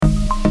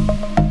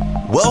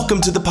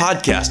Welcome to the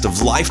podcast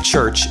of Life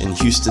Church in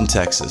Houston,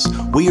 Texas.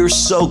 We are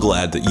so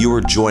glad that you are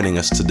joining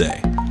us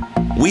today.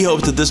 We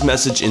hope that this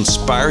message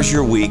inspires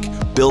your week,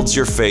 builds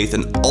your faith,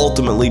 and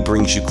ultimately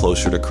brings you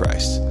closer to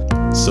Christ.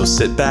 So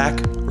sit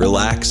back,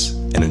 relax,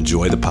 and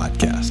enjoy the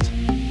podcast.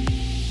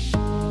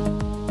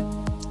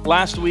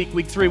 Last week,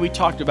 week 3, we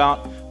talked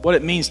about what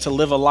it means to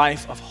live a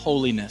life of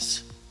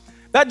holiness.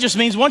 That just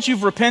means once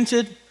you've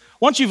repented,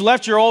 once you've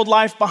left your old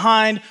life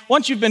behind,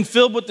 once you've been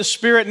filled with the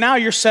Spirit, now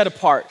you're set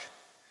apart.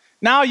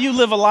 Now you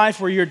live a life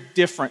where you're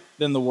different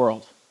than the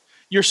world.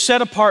 You're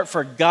set apart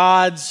for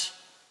God's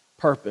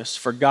purpose,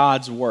 for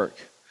God's work.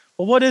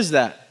 Well, what is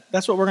that?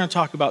 That's what we're going to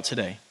talk about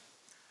today.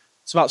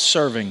 It's about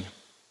serving.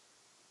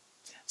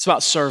 It's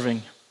about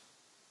serving.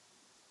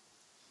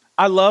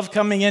 I love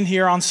coming in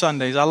here on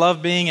Sundays. I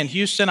love being in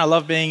Houston. I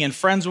love being in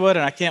Friendswood,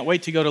 and I can't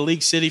wait to go to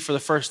League City for the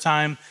first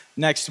time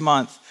next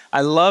month.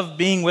 I love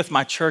being with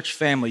my church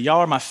family. Y'all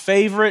are my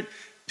favorite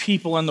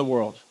people in the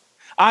world.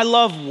 I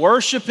love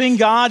worshiping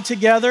God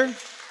together.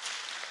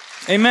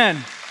 Amen.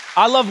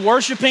 I love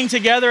worshiping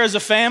together as a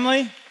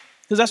family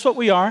because that's what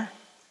we are.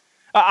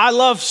 I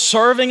love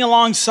serving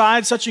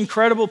alongside such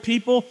incredible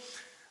people.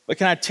 But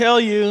can I tell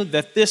you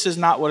that this is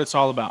not what it's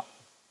all about?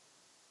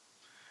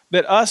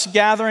 That us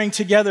gathering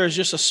together is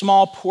just a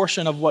small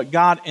portion of what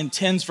God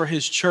intends for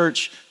His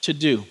church to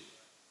do.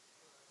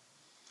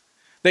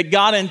 That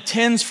God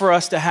intends for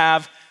us to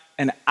have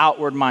an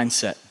outward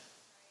mindset.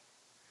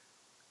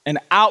 An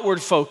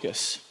outward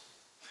focus,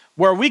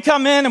 where we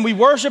come in and we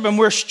worship and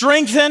we're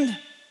strengthened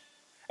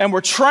and we're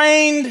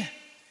trained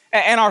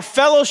and our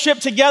fellowship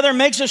together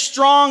makes us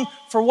strong.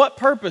 For what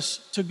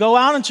purpose? To go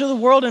out into the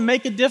world and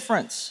make a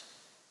difference.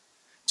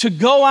 To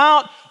go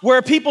out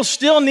where people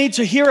still need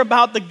to hear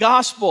about the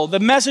gospel, the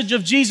message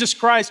of Jesus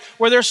Christ,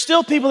 where there's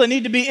still people that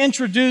need to be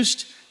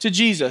introduced to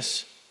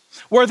Jesus.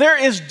 Where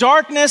there is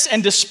darkness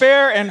and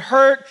despair and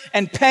hurt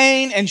and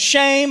pain and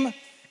shame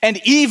and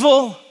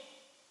evil.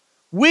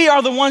 We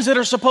are the ones that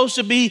are supposed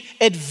to be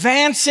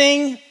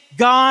advancing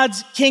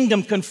God's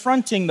kingdom,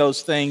 confronting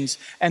those things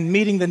and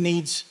meeting the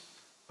needs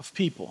of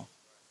people.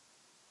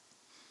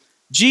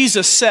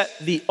 Jesus set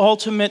the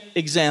ultimate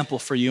example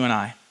for you and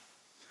I.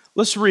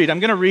 Let's read. I'm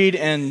going to read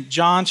in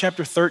John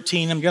chapter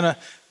 13. I'm going to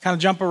kind of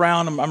jump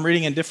around. I'm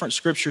reading in different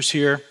scriptures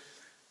here.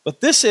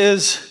 But this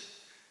is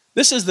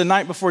the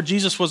night before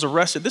Jesus was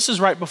arrested. This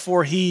is right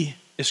before he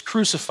is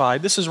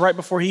crucified. This is right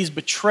before he's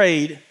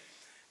betrayed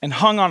and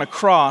hung on a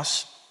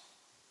cross.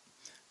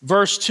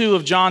 Verse 2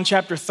 of John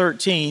chapter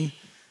 13,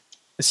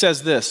 it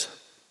says this.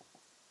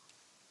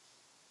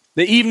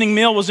 The evening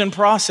meal was in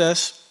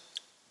progress,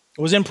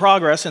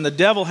 and the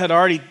devil had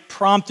already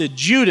prompted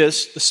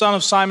Judas, the son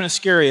of Simon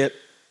Iscariot,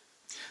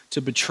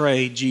 to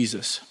betray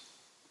Jesus.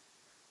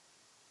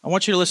 I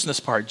want you to listen to this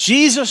part.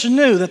 Jesus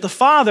knew that the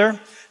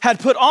Father had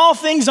put all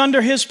things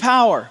under his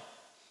power,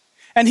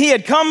 and he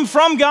had come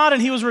from God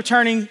and he was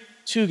returning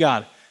to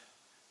God.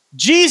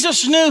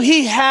 Jesus knew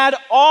he had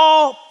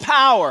all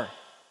power.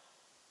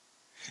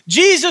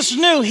 Jesus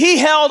knew he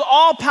held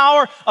all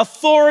power,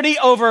 authority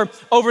over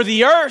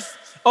the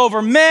earth,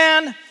 over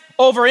man,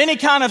 over any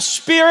kind of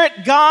spirit.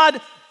 God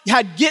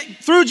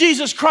through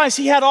Jesus Christ,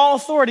 he had all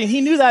authority. And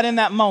he knew that in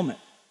that moment.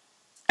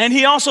 And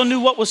he also knew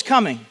what was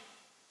coming.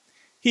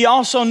 He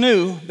also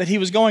knew that he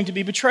was going to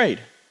be betrayed.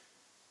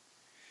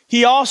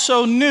 He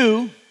also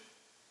knew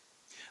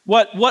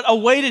what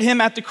awaited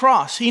him at the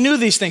cross. He knew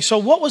these things. So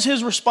what was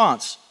his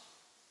response?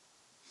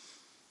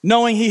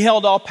 Knowing he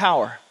held all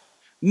power.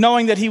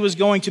 Knowing that he was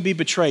going to be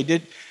betrayed.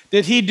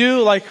 Did he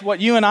do like what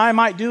you and I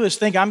might do, is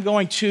think I'm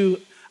going to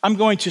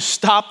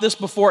stop this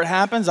before it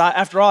happens?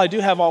 After all, I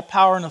do have all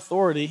power and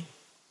authority.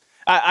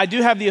 I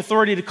do have the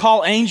authority to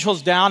call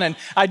angels down, and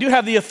I do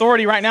have the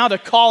authority right now to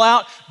call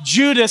out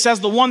Judas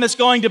as the one that's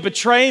going to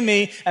betray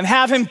me and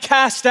have him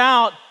cast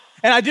out.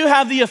 And I do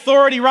have the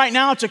authority right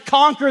now to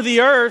conquer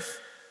the earth.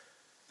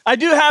 I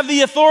do have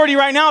the authority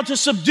right now to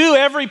subdue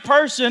every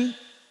person.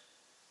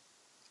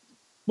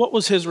 What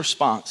was his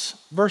response?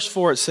 Verse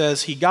 4, it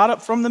says, he got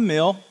up from the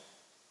meal,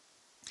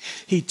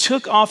 he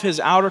took off his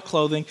outer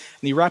clothing,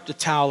 and he wrapped a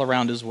towel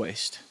around his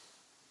waist.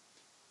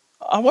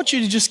 I want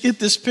you to just get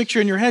this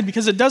picture in your head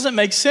because it doesn't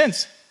make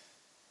sense.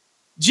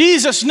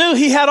 Jesus knew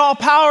he had all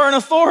power and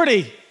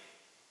authority,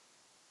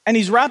 and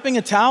he's wrapping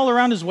a towel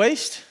around his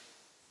waist.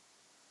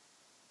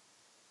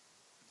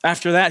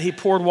 After that, he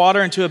poured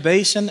water into a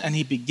basin, and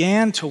he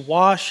began to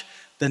wash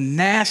the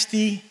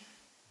nasty,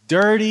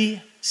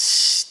 dirty,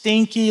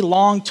 stinky,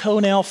 long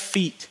toenail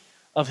feet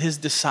of his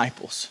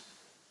disciples.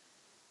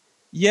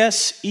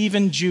 Yes,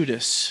 even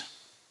Judas.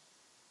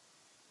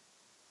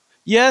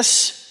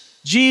 Yes,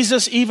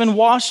 Jesus even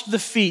washed the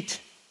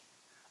feet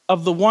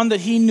of the one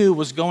that he knew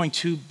was going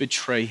to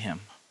betray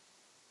him.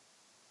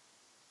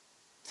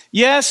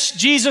 Yes,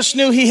 Jesus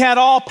knew he had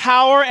all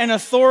power and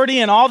authority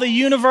in all the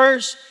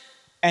universe,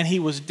 and he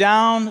was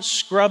down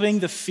scrubbing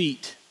the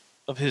feet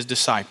of his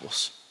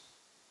disciples.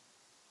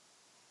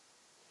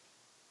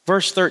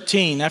 Verse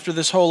 13, after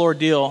this whole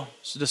ordeal,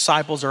 the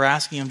disciples are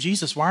asking him,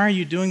 Jesus, why are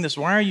you doing this?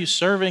 Why are you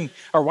serving,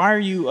 or why are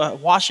you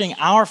washing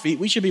our feet?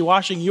 We should be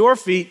washing your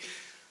feet.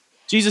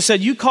 Jesus said,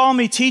 you call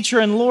me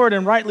teacher and Lord,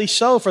 and rightly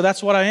so, for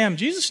that's what I am.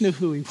 Jesus knew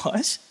who he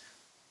was.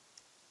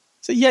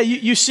 So yeah,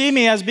 you see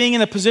me as being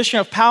in a position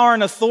of power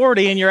and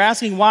authority, and you're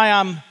asking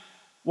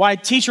why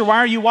teacher, why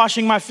are you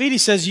washing my feet? He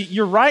says,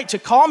 you're right to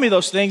call me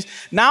those things.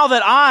 Now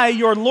that I,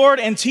 your Lord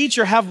and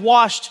teacher, have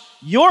washed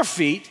your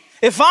feet,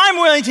 if I'm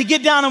willing to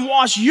get down and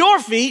wash your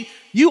feet,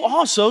 you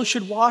also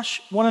should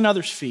wash one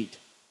another's feet.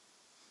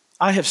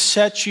 I have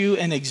set you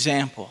an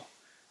example.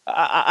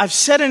 I've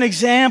set an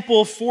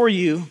example for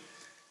you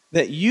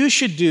that you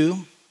should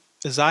do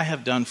as I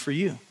have done for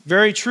you.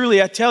 Very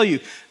truly, I tell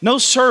you, no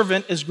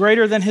servant is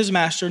greater than his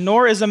master,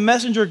 nor is a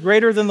messenger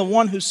greater than the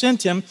one who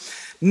sent him.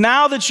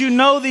 Now that you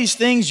know these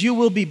things, you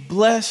will be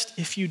blessed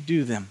if you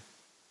do them.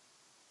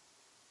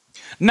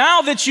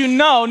 Now that you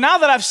know, now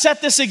that I've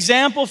set this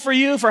example for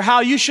you for how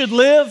you should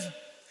live,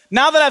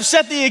 now that I've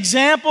set the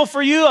example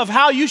for you of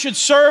how you should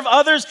serve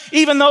others,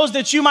 even those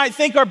that you might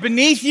think are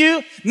beneath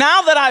you,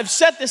 now that I've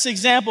set this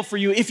example for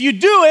you, if you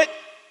do it,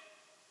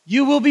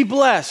 you will be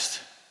blessed.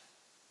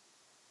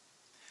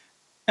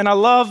 And I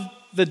love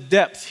the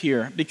depth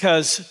here,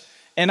 because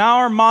in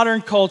our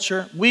modern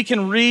culture, we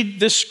can read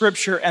this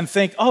scripture and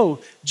think,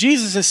 oh,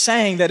 Jesus is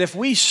saying that if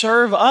we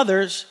serve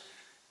others,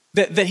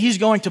 that he's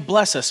going to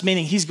bless us,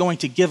 meaning he's going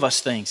to give us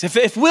things.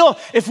 If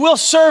we'll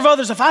serve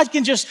others, if I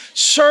can just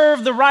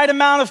serve the right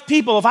amount of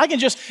people, if I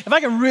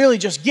can really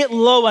just get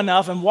low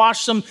enough and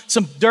wash some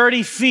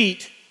dirty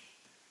feet,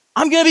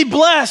 I'm going to be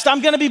blessed.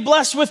 I'm going to be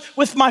blessed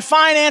with my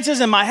finances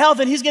and my health,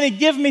 and he's going to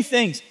give me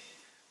things.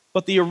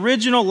 But the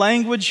original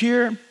language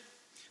here,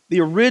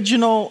 the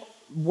original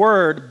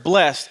word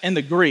blessed in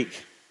the Greek,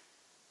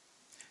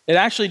 it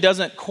actually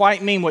doesn't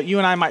quite mean what you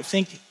and I might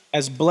think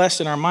as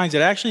blessed in our minds.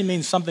 It actually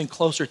means something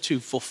closer to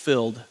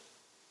fulfilled.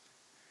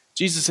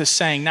 Jesus is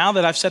saying, now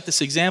that I've set this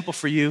example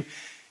for you,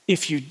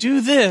 if you do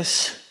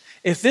this,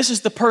 if this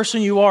is the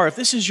person you are, if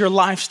this is your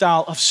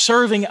lifestyle of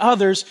serving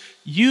others,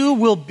 you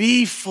will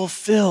be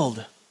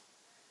fulfilled.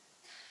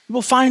 You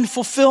will find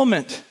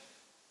fulfillment.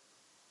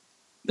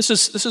 This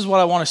is what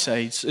I want to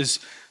say, is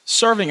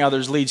serving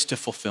others leads to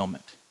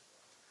fulfillment.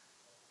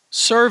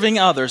 Serving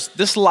others,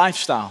 this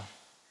lifestyle,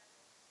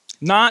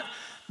 not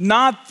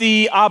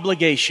the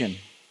obligation,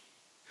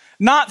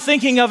 not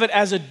thinking of it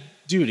as a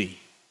duty,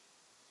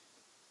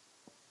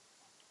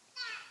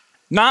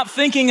 not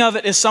thinking of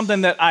it as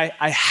something that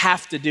I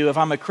have to do. If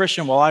I'm a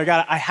Christian, well,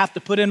 I have to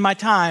put in my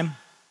time.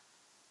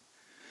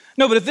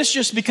 No, but if this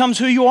just becomes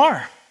who you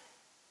are,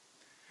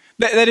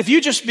 that if you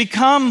just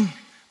become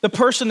the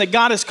person that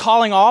God is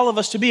calling all of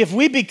us to be, if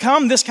we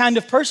become this kind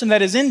of person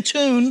that is in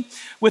tune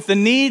with the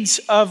needs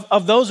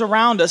of those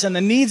around us and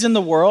the needs in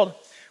the world,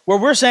 where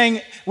we're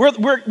saying,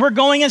 we're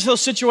going into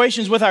those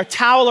situations with our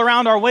towel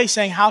around our waist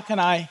saying, how can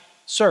I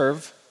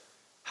serve?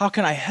 How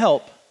can I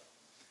help?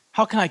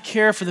 How can I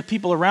care for the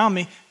people around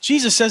me?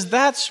 Jesus says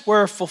that's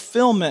where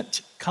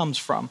fulfillment comes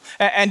from.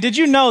 And did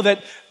you know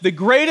that the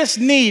greatest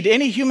need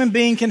any human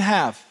being can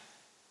have,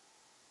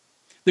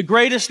 the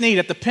greatest need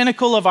at the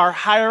pinnacle of our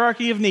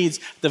hierarchy of needs,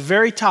 the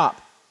very top,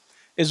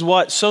 is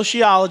what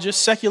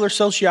secular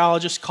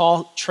sociologists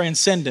call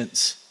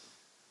transcendence.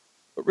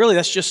 But really,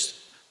 that's just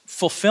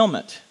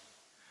fulfillment.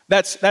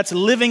 That's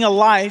living a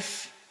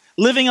life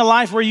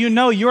where you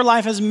know your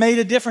life has made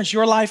a difference,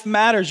 your life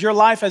matters, your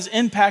life has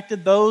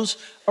impacted those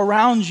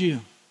around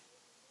you.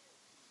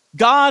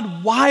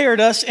 God wired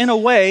us in a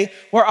way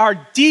where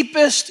our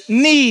deepest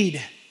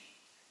need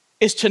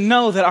is to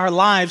know that our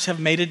lives have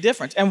made a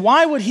difference. And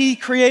why would he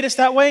create us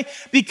that way?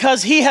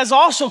 Because he has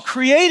also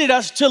created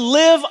us to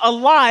live a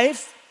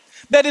life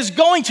that is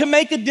going to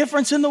make a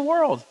difference in the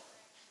world.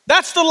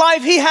 That's the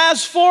life he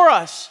has for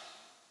us.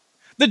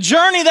 The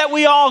journey that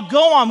we all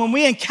go on when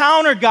we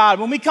encounter God,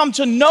 when we come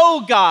to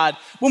know God,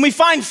 when we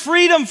find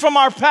freedom from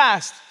our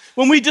past,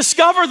 when we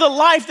discover the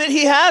life that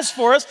he has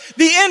for us,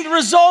 the end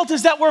result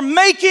is that we're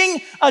making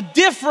a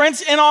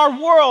difference in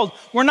our world.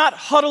 We're not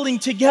huddling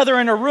together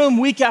in a room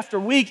week after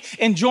week,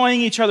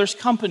 enjoying each other's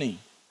company.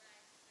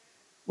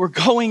 We're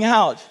going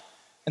out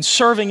and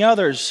serving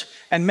others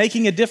and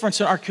making a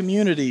difference in our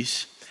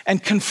communities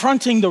and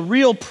confronting the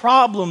real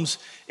problems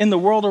in the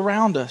world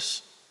around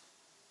us.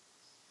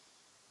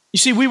 You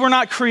see, we were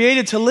not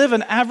created to live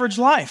an average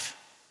life.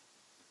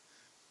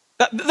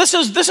 This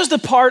is the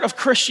part of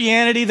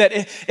Christianity that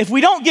if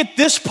we don't get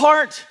this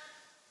part,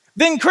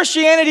 then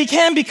Christianity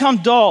can become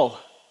dull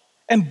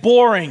and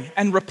boring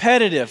and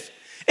repetitive.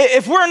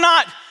 If we're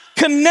not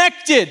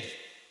connected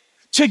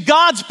to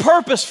God's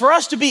purpose for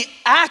us to be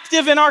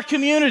active in our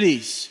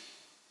communities,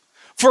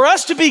 for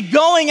us to be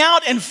going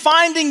out and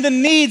finding the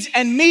needs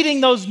and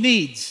meeting those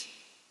needs,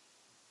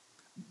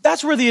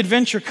 that's where the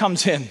adventure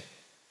comes in.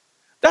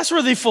 That's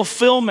where the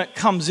fulfillment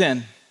comes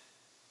in.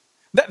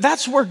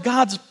 That's where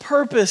God's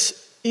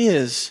purpose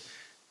is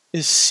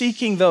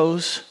seeking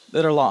those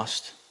that are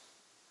lost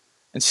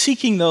and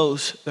seeking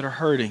those that are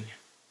hurting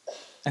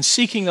and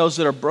seeking those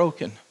that are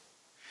broken.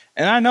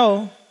 And I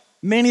know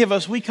Many of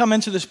us, we come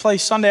into this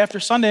place Sunday after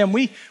Sunday and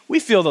we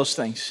feel those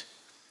things.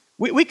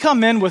 We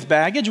come in with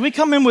baggage. We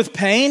come in with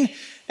pain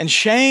and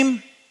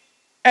shame.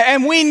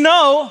 And we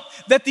know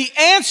that the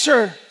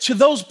answer to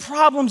those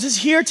problems is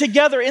here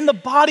together in the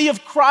body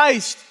of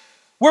Christ,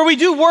 where we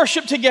do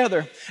worship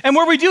together and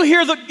where we do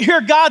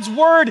hear God's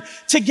word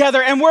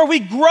together and where we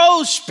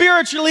grow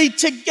spiritually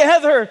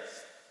together.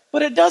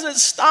 But it doesn't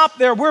stop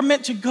there. We're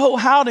meant to go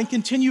out and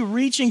continue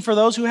reaching for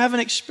those who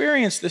haven't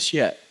experienced this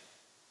yet.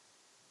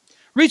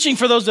 Reaching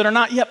for those that are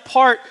not yet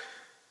part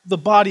of the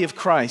body of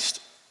Christ.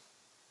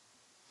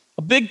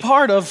 A big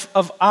part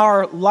of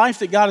our life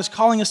that God is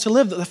calling us to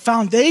live, the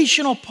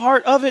foundational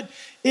part of it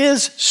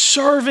is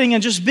serving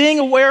and just being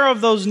aware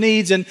of those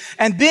needs and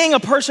being a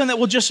person that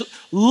will just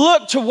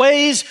look to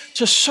ways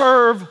to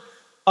serve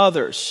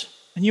others.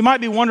 And you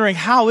might be wondering,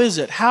 how is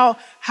it? How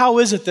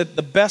is it that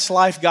the best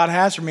life God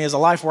has for me is a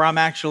life where I'm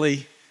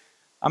actually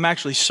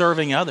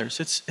serving others?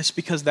 It's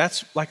because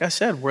that's, like I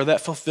said, where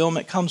that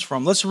fulfillment comes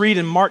from. Let's read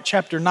in Mark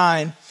chapter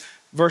 9,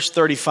 verse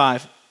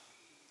 35.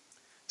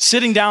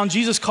 Sitting down,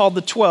 Jesus called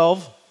the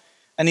 12,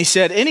 and he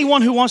said,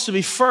 anyone who wants to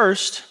be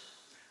first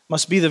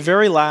must be the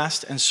very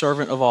last and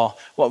servant of all.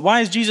 Well, why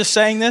is Jesus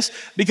saying this?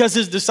 Because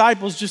his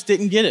disciples just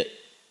didn't get it.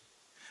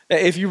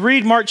 If you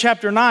read Mark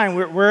chapter 9,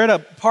 we're at a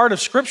part of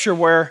Scripture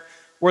where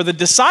the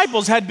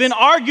disciples had been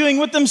arguing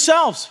with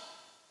themselves.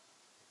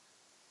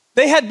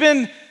 They had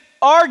been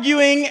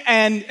arguing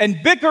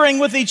and bickering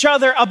with each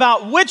other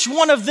about which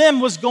one of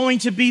them was going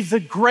to be the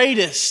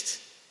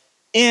greatest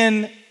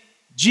in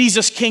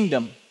Jesus'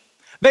 kingdom.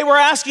 They were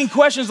asking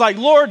questions like,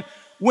 Lord,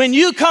 when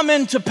you come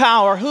into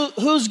power,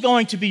 who's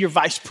going to be your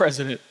vice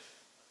president?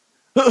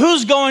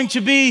 Who's going to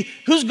be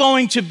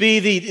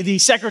the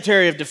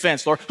Secretary of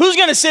Defense, Lord? Who's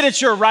going to sit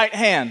at your right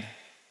hand?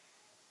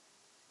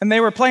 And they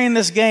were playing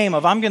this game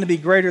of, I'm going to be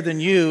greater than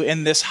you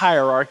in this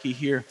hierarchy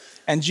here.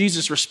 And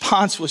Jesus'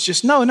 response was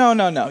just, no,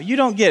 you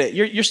don't get it.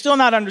 You're still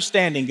not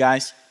understanding,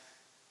 guys.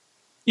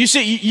 You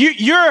see,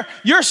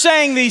 you're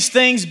saying these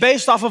things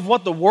based off of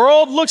what the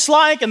world looks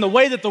like and the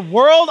way that the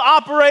world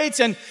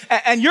operates, and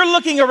you're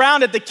looking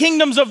around at the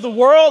kingdoms of the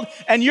world,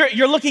 and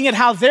you're looking at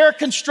how they're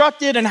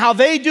constructed and how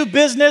they do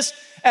business,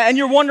 and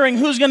you're wondering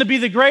who's going to be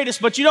the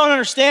greatest, but you don't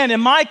understand. In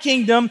my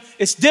kingdom,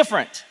 it's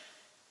different.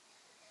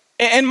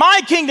 In my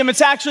kingdom,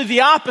 it's actually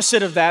the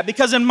opposite of that,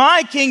 because in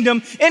my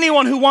kingdom,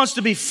 anyone who wants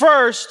to be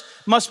first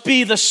must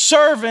be the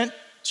servant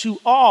to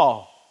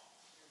all.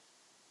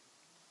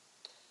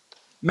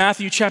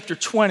 Matthew chapter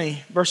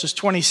 20, verses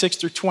 26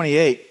 through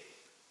 28.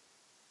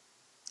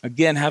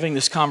 Again, having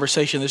this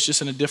conversation, that's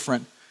just in a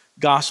different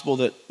gospel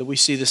that we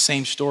see the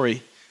same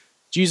story.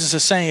 Jesus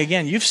is saying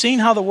again, you've seen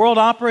how the world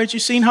operates,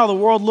 you've seen how the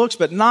world looks,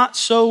 but not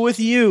so with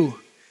you.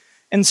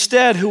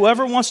 Instead,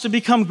 whoever wants to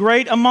become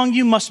great among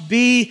you must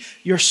be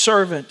your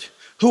servant.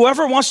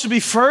 Whoever wants to be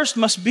first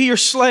must be your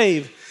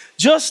slave,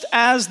 just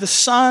as the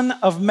Son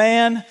of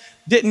Man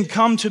didn't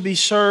come to be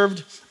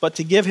served, but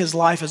to give his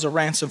life as a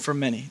ransom for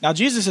many. Now,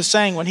 Jesus is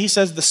saying when he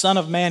says the Son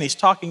of Man, he's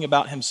talking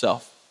about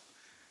himself.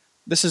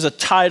 This is a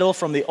title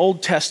from the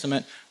Old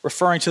Testament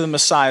referring to the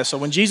Messiah. So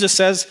when Jesus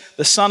says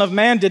the Son of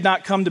Man did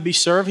not come to be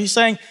served, he's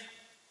saying,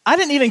 I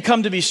didn't even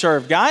come to be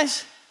served,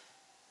 guys.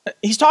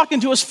 He's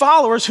talking to his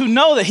followers who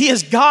know that he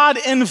is God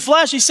in the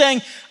flesh. He's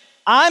saying,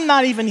 I'm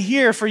not even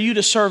here for you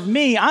to serve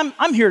me.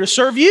 I'm here to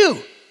serve you.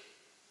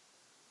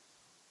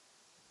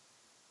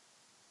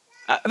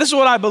 This is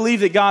what I believe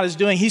that God is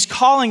doing. He's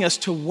calling us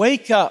to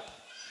wake up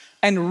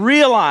and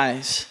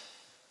realize,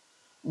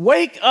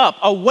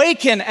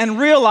 awaken and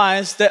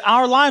realize that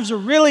our lives are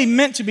really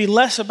meant to be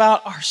less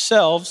about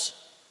ourselves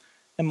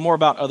and more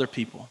about other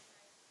people.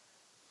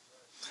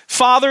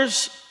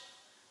 Fathers,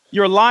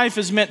 your life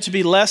is meant to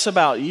be less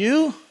about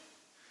you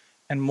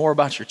and more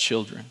about your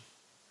children.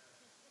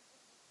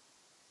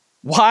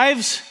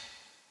 Wives,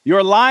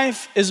 your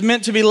life is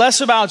meant to be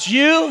less about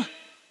you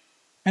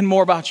and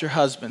more about your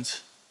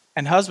husbands.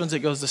 And husbands, it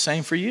goes the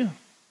same for you.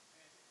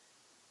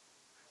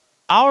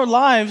 Our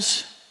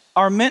lives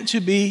are meant to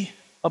be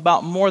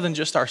about more than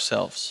just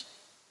ourselves.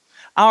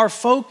 Our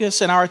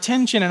focus and our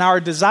attention and our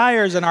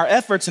desires and our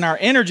efforts and our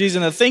energies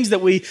and the things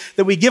that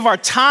we give our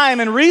time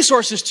and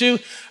resources to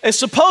is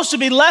supposed to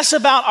be less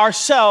about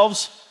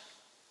ourselves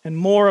and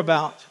more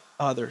about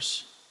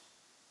others.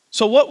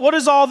 So what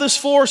is all this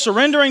for?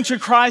 Surrendering to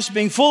Christ,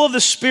 being full of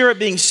the Spirit,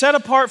 being set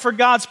apart for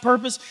God's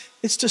purpose,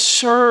 it's to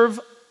serve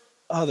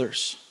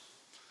others.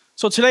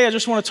 So today I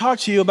just want to talk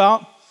to you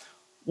about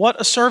what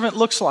a servant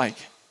looks like.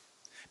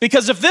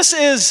 Because if this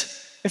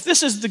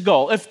is the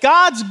goal, if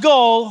God's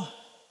goal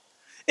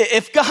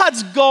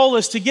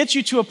is to get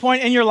you to a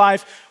point in your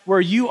life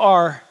where you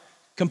are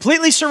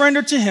completely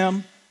surrendered to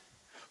Him,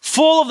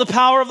 full of the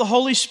power of the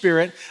Holy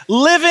Spirit,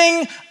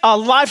 living a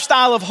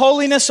lifestyle of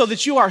holiness so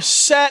that you are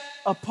set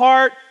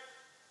apart,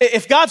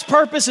 if God's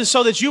purpose is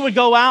so that you would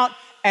go out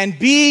and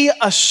be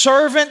a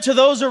servant to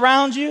those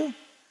around you,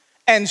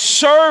 and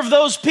serve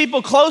those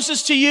people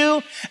closest to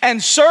you,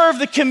 and serve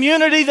the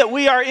community that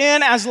we are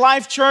in as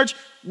Life Church,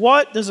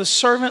 what does a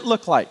servant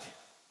look like?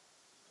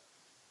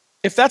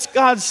 If that's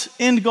God's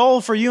end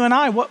goal for you and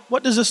I,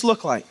 what does this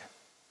look like?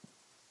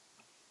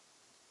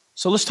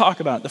 So let's talk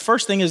about it. The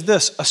first thing is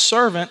this: a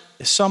servant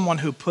is someone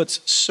who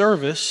puts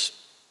service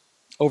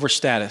over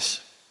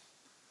status.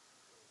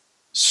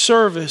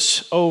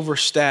 Service over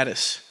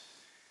status.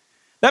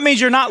 That means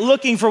you're not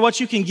looking for what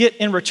you can get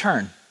in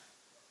return.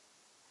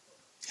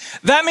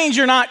 That means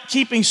you're not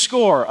keeping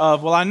score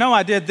of, well, I know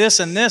I did this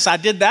and this. I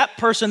did that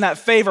person that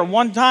favor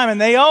one time and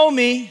they owe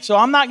me, so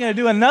I'm not going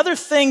to do another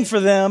thing for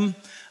them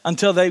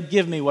until they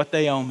give me what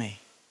they owe me.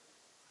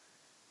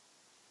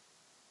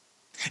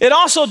 It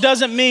also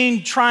doesn't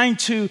mean trying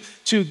to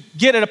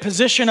get at a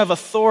position of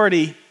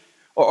authority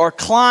or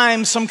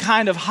climb some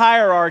kind of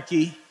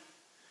hierarchy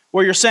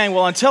where you're saying,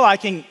 well, until I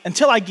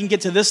can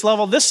get to this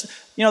level, this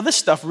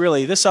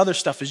other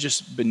stuff is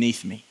just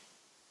beneath me.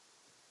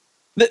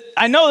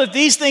 I know that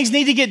these things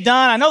need to get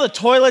done. I know the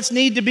toilets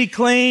need to be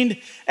cleaned,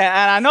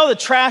 and I know the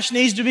trash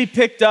needs to be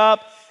picked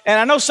up, and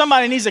I know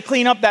somebody needs to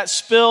clean up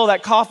that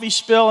coffee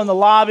spill in the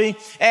lobby,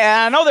 and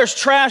I know there's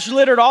trash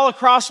littered all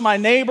across my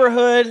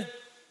neighborhood.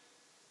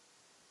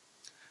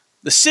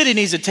 The city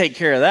needs to take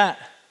care of that.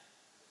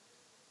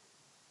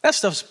 That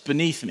stuff's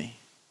beneath me.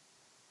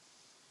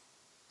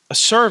 A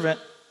servant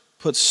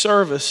puts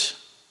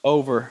service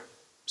over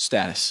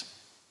status.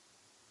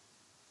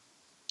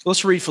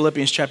 Let's read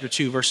Philippians chapter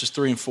 2, verses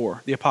 3 and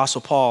 4. The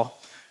Apostle Paul,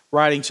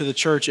 writing to the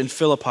church in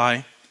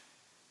Philippi,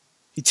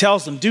 he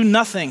tells them, do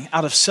nothing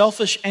out of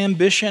selfish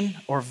ambition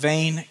or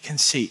vain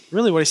conceit.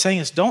 Really what he's saying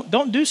is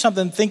don't do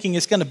something thinking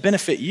it's going to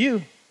benefit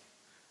you.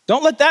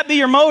 Don't let that be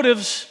your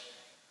motives.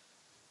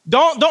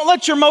 Don't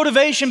let your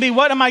motivation be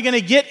what am I going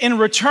to get in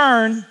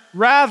return.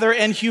 Rather,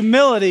 in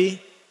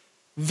humility,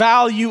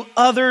 value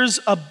others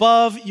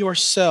above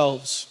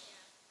yourselves,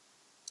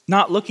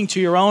 not looking to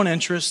your own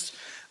interests,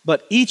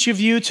 but each of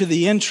you to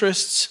the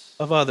interests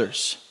of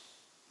others.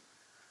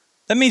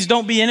 That means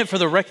don't be in it for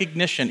the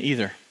recognition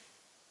either.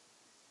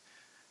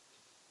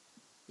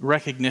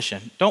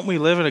 Recognition. Don't we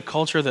live in a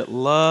culture that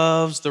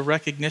loves the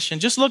recognition?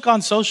 Just look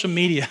on social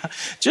media.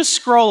 Just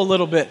scroll a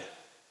little bit.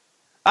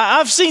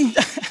 I've seen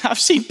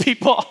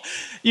people,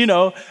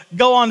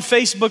 go on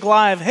Facebook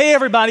Live. Hey,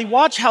 everybody,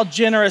 watch how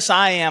generous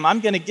I am. I'm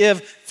going to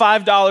give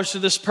 $5 to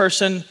this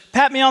person.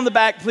 Pat me on the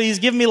back, please.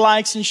 Give me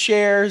likes and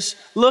shares.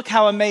 Look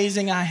how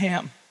amazing I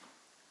am.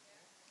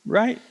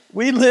 Right?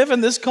 We live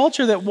in this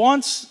culture that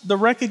wants the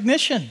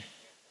recognition.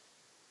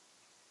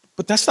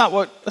 But that's not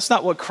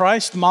what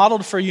Christ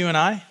modeled for you and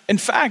I. In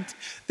fact,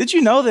 did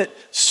you know that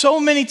so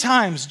many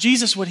times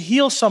Jesus would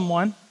heal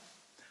someone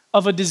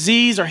of a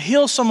disease or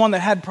heal someone that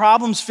had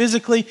problems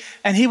physically,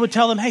 and he would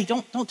tell them, hey,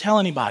 don't tell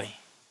anybody.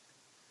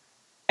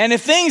 And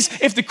if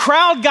the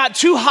crowd got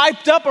too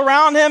hyped up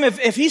around him,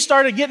 if he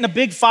started getting a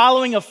big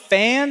following of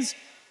fans,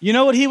 you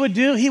know what he would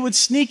do? He would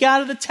sneak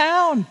out of the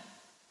town.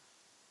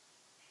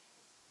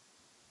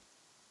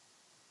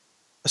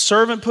 A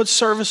servant puts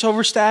service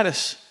over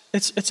status.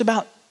 It's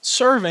about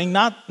serving,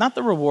 not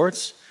the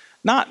rewards,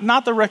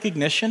 not the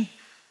recognition,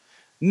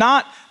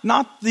 not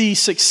the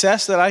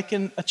success that I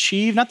can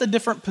achieve, not the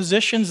different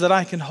positions that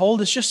I can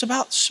hold. It's just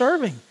about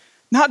serving.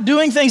 Not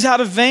doing things out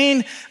of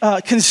vain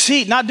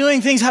conceit, not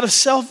doing things out of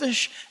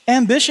selfish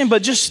ambition,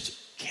 but just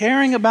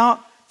caring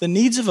about the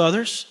needs of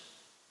others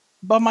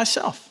above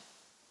myself.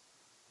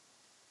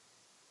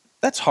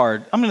 That's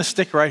hard. I'm going to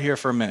stick right here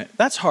for a minute.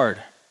 That's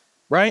hard,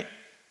 right?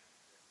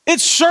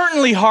 It's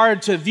certainly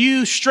hard to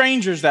view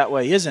strangers that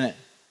way, isn't it?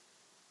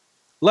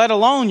 Let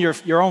alone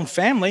your own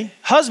family.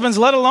 Husbands,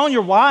 let alone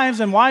your wives,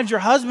 and wives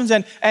your husbands,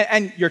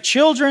 and your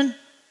children,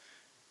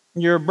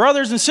 your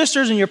brothers and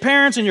sisters, and your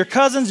parents, and your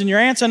cousins, and your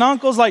aunts and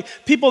uncles, like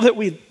people that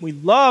we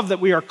love, that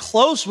we are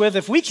close with.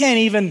 If we can't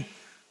even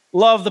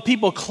love the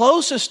people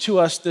closest to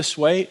us this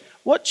way,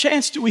 what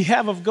chance do we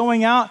have of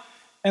going out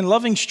and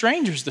loving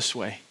strangers this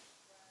way?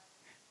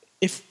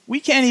 If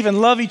we can't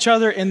even love each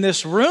other in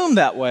this room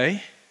that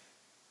way,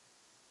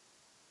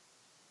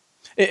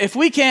 if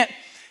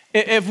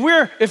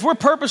we're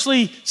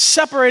purposely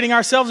separating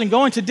ourselves and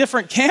going to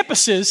different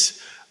campuses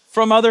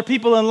from other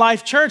people in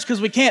Life Church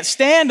because we can't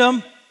stand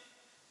them,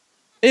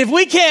 if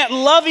we can't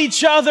love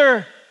each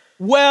other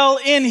well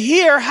in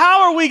here,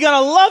 how are we going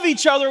to love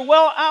each other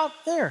well out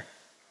there?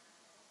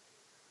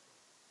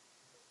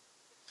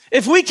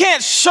 If we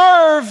can't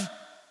serve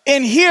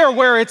in here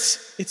where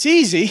it's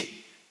easy,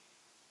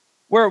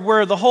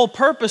 where the whole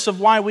purpose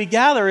of why we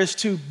gather is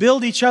to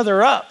build each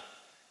other up,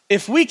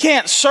 if we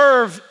can't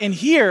serve in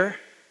here,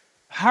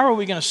 how are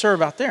we going to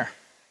serve out there?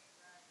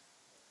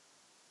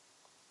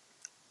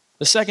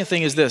 The second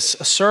thing is this: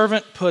 a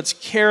servant puts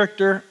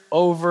character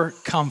over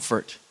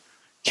comfort.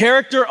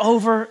 Character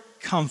over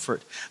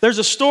comfort. There's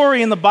a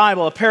story in the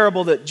Bible, a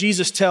parable that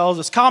Jesus tells.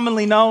 It's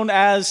commonly known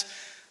as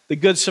the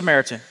Good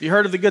Samaritan. Have you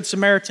heard of the Good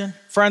Samaritan?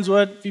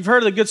 Friendswood, if you've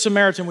heard of the Good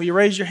Samaritan, will you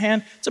raise your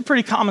hand? It's a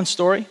pretty common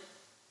story.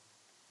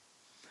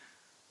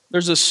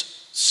 There's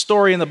this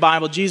story in the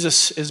Bible.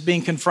 Jesus is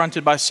being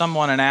confronted by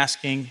someone and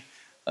asking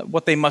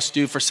what they must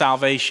do for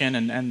salvation.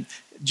 And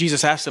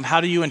Jesus asked him,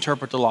 how do you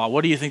interpret the law?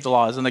 What do you think the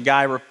law is? And the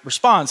guy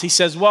responds. He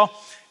says, well,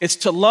 it's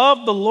to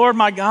love the Lord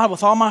my God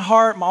with all my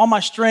heart, all my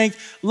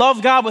strength,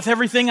 love God with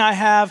everything I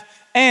have,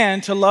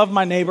 and to love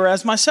my neighbor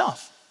as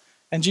myself.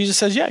 And Jesus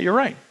says, yeah, you're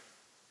right.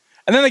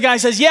 And then the guy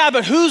says, yeah,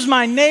 but who's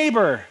my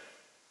neighbor?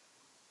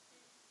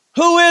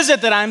 Who is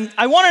it that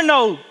I want to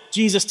know,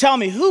 Jesus, tell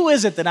me, who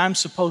is it that I'm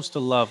supposed to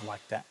love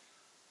like that?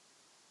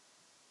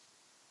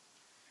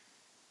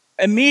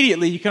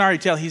 Immediately, you can already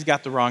tell he's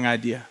got the wrong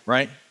idea,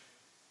 right?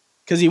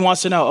 Because he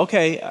wants to know,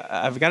 okay,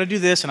 I've got to do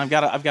this and I've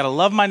got to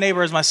love my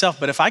neighbor as myself.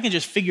 But if I can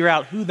just figure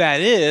out who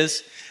that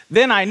is,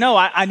 then I know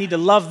I need to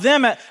love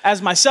them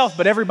as myself,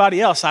 but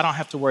everybody else, I don't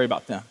have to worry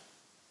about them.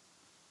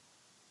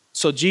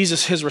 So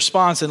Jesus, his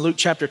response in Luke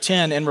chapter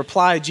 10, in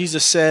reply,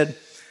 Jesus said,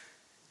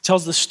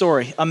 tells the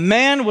story. A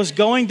man was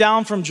going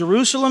down from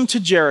Jerusalem to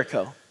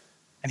Jericho,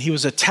 and he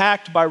was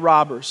attacked by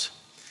robbers.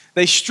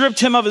 They stripped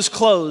him of his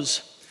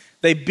clothes.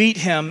 They beat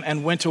him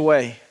and went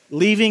away,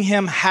 leaving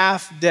him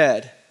half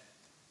dead.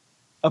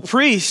 A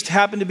priest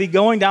happened to be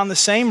going down the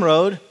same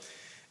road,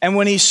 and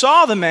when he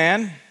saw the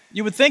man,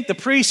 you would think the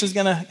priest is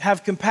going to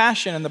have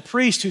compassion, and the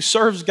priest who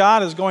serves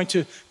God is going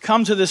to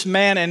come to this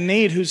man in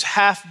need who's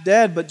half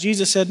dead. But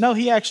Jesus said, no,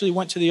 he actually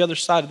went to the other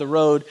side of the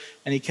road,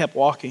 and he kept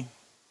walking.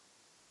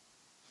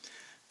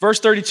 Verse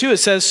 32, it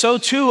says, so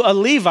too a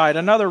Levite,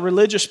 another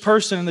religious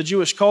person in the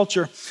Jewish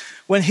culture,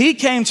 when he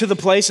came to the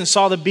place and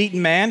saw the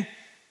beaten man,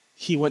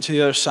 he went to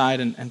the other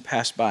side and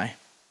passed by.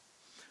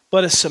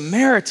 But a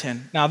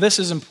Samaritan, now this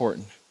is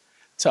important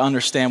to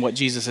understand what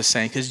Jesus is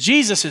saying, because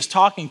Jesus is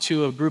talking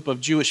to a group of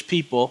Jewish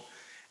people,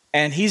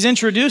 and he's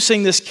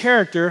introducing this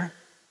character,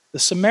 the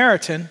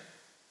Samaritan,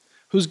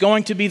 who's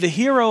going to be the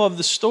hero of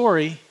the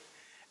story.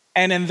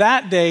 And in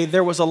that day,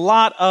 there was a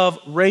lot of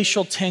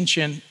racial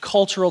tension,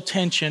 cultural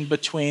tension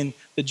between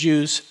the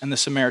Jews and the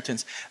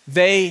Samaritans.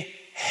 They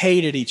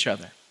hated each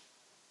other.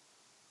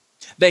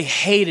 They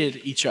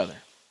hated each other.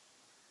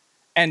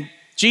 And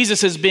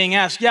Jesus is being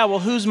asked, yeah, well,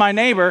 who's my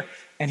neighbor?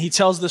 And he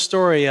tells the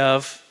story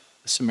of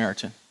the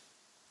Samaritan.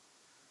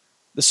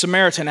 The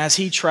Samaritan, as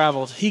he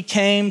traveled, he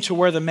came to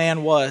where the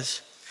man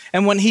was.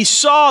 And when he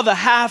saw the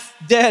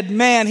half-dead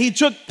man, he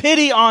took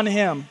pity on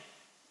him.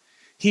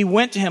 He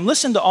went to him.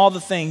 Listen to all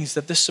the things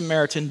that this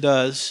Samaritan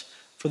does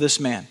for this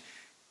man.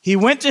 He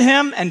went to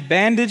him and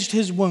bandaged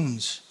his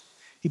wounds.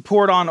 He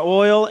poured on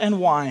oil and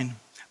wine.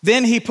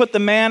 Then he put the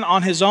man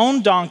on his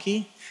own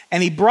donkey,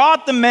 and he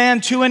brought the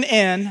man to an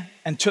inn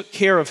and took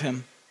care of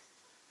him.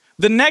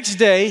 The next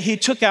day, he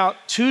took out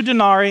 2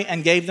 denarii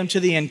and gave them to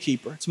the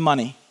innkeeper. It's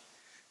money.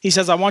 He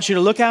says, I want you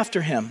to look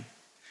after him.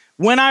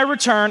 When I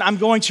return, I'm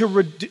going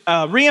to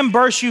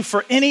reimburse you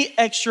for any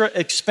extra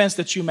expense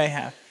that you may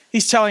have.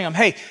 He's telling him,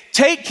 hey,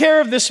 take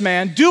care of this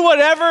man. Do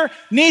whatever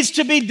needs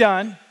to be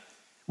done.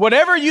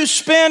 Whatever you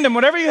spend and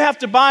whatever you have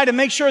to buy to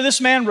make sure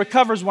this man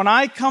recovers, when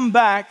I come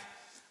back,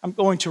 I'm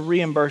going to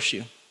reimburse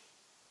you.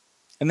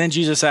 And then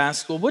Jesus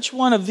asks, well, which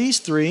one of these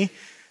 3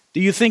 do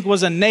you think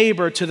was a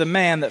neighbor to the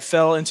man that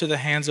fell into the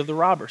hands of the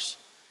robbers?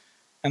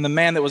 And the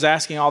man that was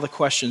asking all the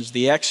questions,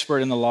 the expert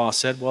in the law,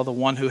 said, well, the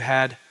one who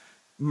had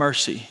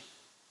mercy.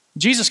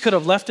 Jesus could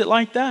have left it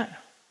like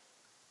that,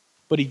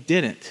 but he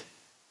didn't.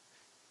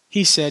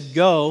 He said,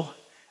 go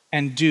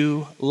and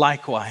do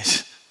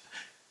likewise.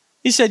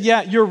 He said,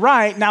 yeah, you're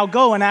right. Now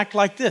go and act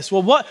like this.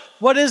 Well,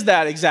 what is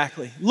that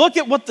exactly? Look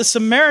at what the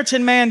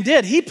Samaritan man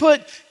did. He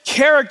put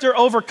character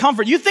over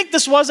comfort. You think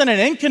this wasn't an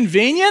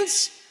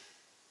inconvenience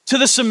to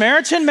the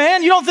Samaritan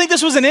man? You don't think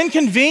this was an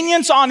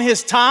inconvenience on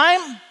his time?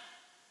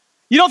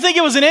 You don't think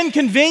it was an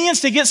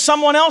inconvenience to get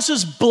someone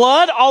else's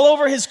blood all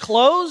over his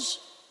clothes?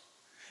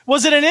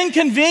 Was it an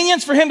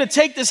inconvenience for him to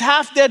take this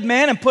half-dead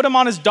man and put him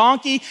on his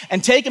donkey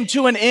and take him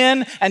to an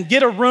inn and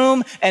get a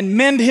room and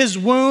mend his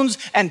wounds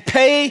and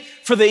pay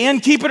for the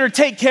innkeeper to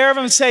take care of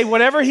him and say,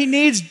 whatever he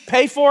needs,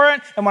 pay for it,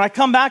 and when I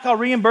come back, I'll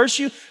reimburse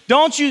you?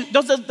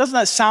 Doesn't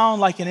that sound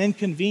like an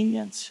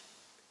inconvenience?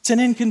 It's an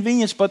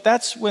inconvenience, but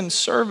that's when a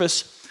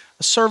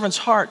servant's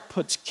heart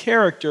puts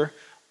character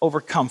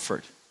over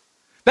comfort.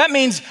 That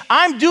means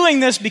I'm doing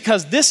this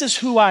because this is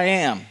who I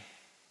am.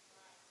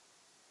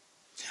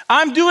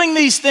 I'm doing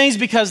these things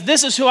because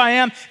this is who I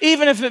am,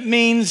 even if it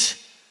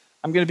means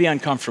I'm going to be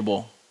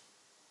uncomfortable.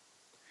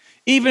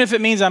 Even if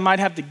it means I might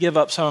have to give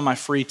up some of my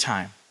free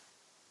time.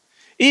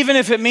 Even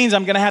if it means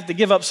I'm going to have to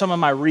give up some of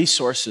my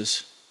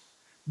resources.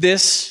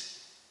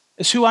 This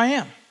is who I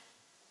am.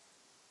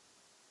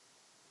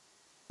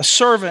 A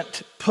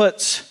servant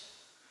puts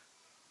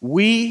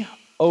we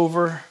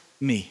over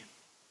me.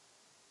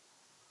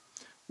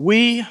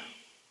 We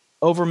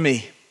over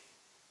me.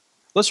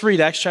 Let's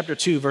read Acts chapter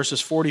 2,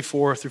 verses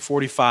 44 through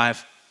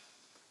 45.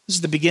 This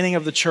is the beginning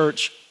of the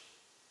church.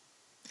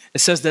 It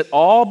says that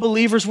all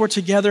believers were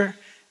together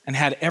and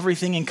had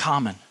everything in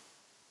common.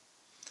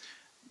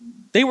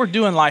 They were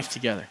doing life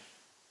together.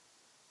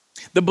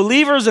 The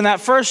believers in that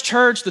first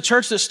church, the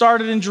church that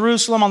started in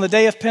Jerusalem on the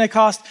day of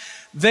Pentecost,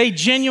 they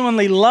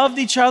genuinely loved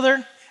each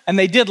other and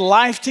they did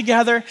life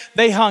together.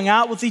 They hung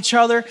out with each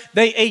other.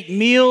 They ate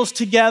meals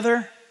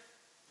together.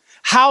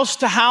 house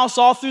to house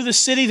all through the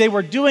city. They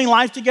were doing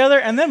life together.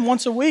 And then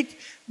once a week,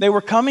 they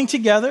were coming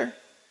together,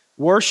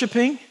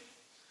 worshiping.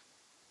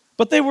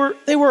 But they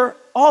were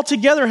all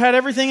together, had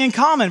everything in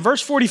common.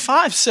 Verse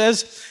 45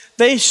 says,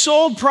 they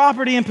sold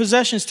property and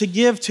possessions to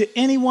give to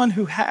anyone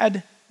who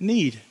had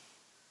need.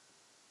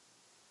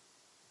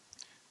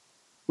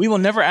 We will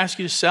never ask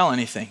you to sell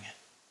anything.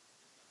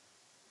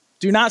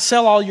 Do not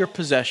sell all your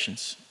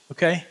possessions,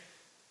 okay?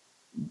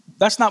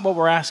 That's not what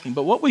we're asking.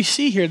 But what we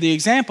see here, the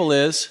example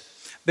is,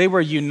 they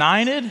were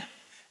united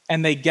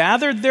and they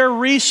gathered their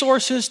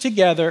resources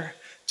together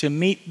to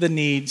meet the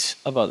needs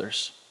of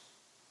others.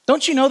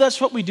 Don't you know that's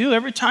what we do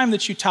every time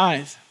that you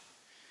tithe?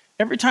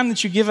 Every time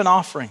that you give an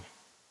offering?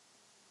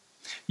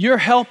 You're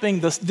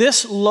helping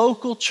this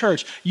local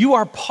church. You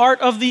are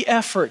part of the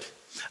effort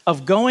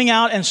of going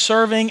out and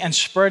serving and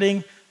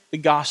spreading the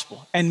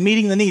gospel and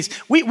meeting the needs.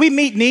 We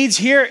meet needs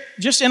here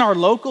just in our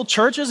local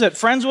churches at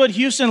Friendswood,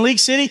 Houston, League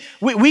City.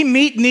 We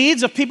meet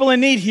needs of people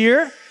in need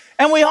here.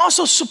 And we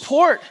also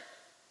support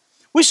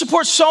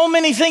so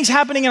many things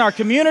happening in our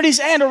communities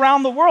and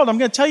around the world. I'm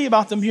going to tell you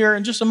about them here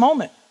in just a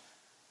moment.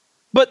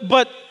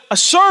 But a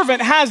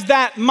servant has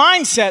that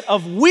mindset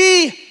of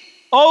we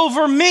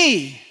over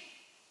me.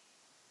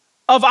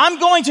 Of I'm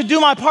going to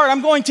do my part.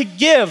 I'm going to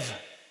give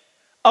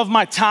of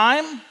my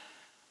time.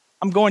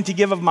 I'm going to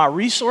give of my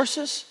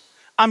resources.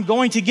 I'm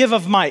going to give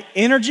of my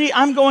energy.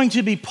 I'm going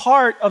to be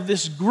part of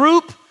this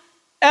group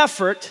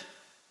effort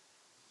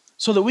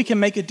so that we can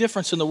make a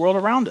difference in the world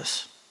around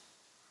us.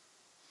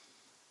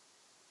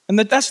 And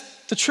that's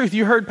the truth.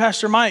 You heard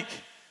Pastor Mike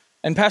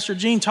and Pastor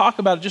Gene talk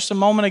about it just a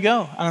moment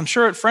ago. And I'm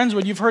sure at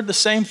Friendswood you've heard the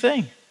same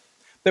thing.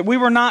 That we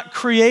were not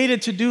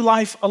created to do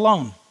life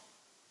alone.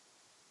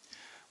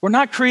 We're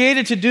not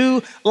created to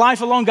do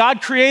life alone.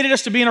 God created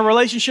us to be in a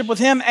relationship with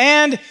Him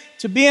and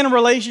to be in a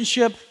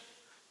relationship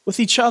with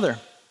each other.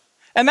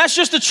 And that's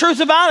just the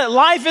truth about it.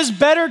 Life is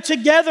better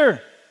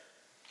together.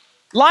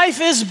 Life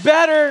is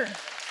better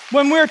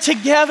when we're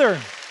together.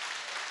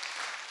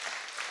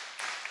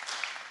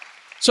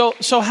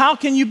 So how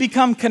can you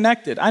become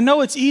connected? I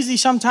know it's easy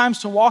sometimes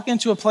to walk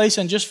into a place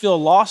and just feel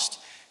lost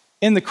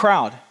in the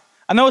crowd.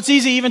 I know it's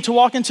easy even to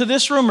walk into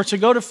this room or to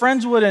go to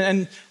Friendswood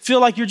and feel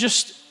like you're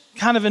just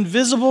kind of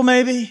invisible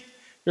maybe.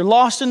 You're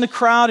lost in the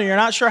crowd and you're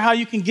not sure how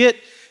you can get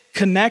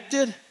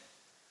connected.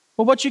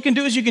 Well, what you can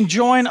do is you can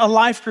join a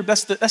life group.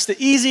 That's the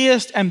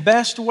easiest and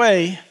best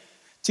way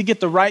to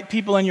get the right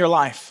people in your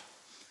life.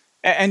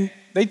 And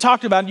they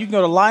talked about it. You can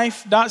go to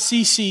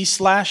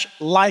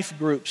life.cc/life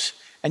groups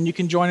and you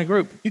can join a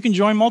group. You can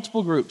join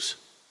multiple groups.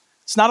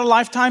 It's not a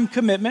lifetime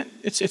commitment.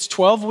 It's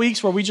 12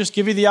 weeks where we just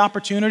give you the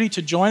opportunity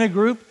to join a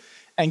group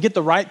and get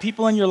the right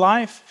people in your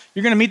life.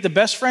 You're going to meet the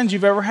best friends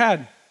you've ever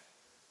had.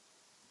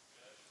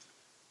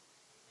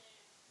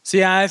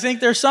 See, I think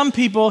there's some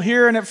people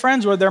here and at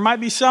Friendswood, there might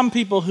be some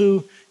people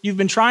who you've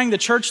been trying the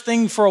church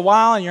thing for a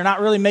while and you're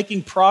not really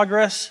making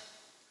progress.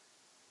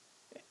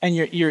 And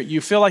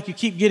you feel like you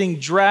keep getting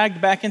dragged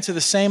back into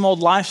the same old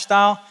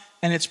lifestyle.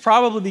 And it's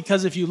probably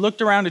because if you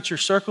looked around at your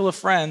circle of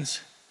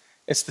friends,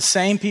 it's the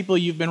same people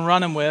you've been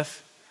running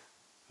with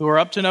who are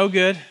up to no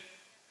good,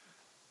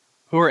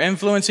 who are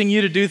influencing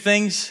you to do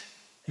things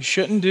you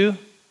shouldn't do,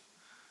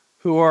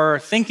 who are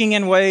thinking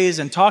in ways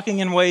and talking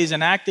in ways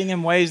and acting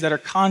in ways that are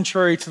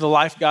contrary to the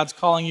life God's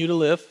calling you to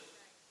live.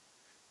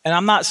 And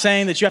I'm not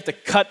saying that you have to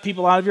cut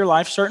people out of your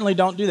life. Certainly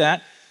don't do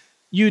that.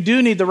 You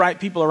do need the right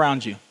people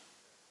around you.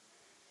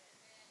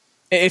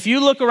 If you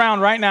look around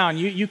right now and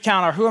you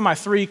count who are my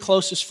 3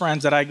 closest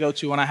friends that I go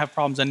to when I have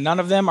problems, and none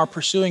of them are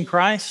pursuing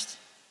Christ,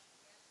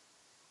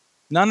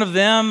 none of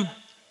them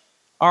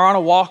are on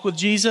a walk with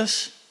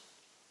Jesus,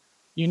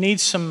 you need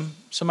some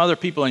other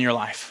people in your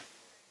life.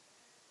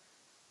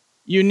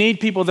 You need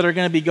people that are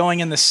going to be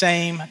going in the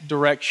same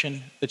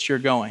direction that you're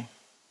going.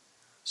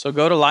 So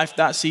go to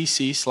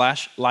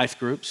life.cc/life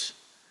groups.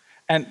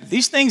 And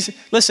these things,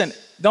 listen,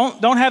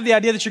 don't have the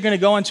idea that you're going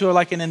to go into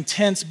an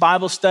intense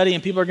Bible study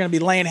and people are going to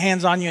be laying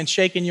hands on you and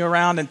shaking you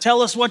around and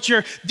tell us what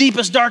your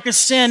deepest,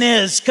 darkest sin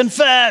is.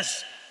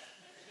 Confess.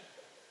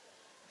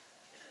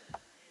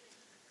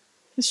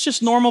 It's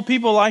just normal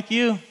people like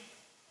you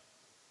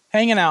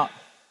hanging out,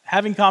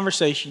 having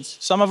conversations.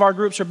 Some of our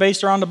groups are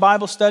based around the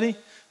Bible study.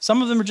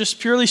 Some of them are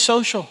just purely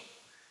social,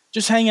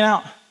 just hanging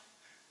out.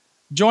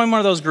 Join one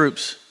of those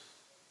groups.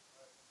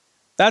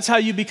 That's how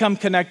you become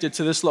connected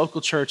to this local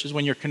church, is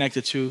when you're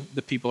connected to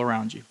the people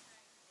around you.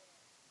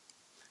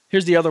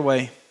 Here's the other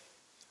way,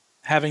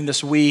 having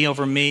this we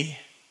over me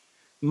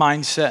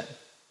mindset.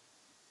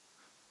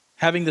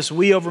 Having this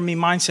we over me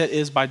mindset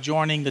is by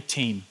joining the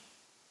team.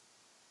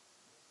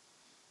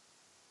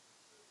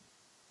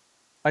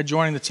 By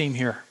joining the team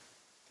here.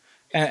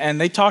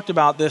 And they talked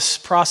about this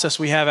process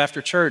we have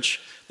after church,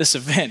 this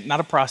event,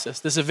 not a process,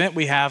 this event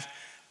we have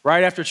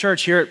right after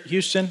church here at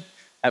Houston,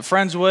 at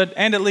Friendswood,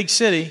 and at League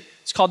City.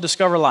 It's called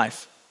Discover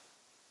Life.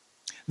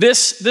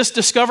 This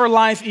Discover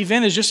Life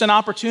event is just an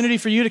opportunity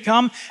for you to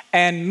come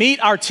and meet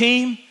our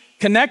team,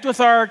 connect with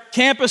our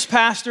campus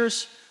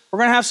pastors. We're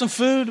going to have some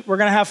food. We're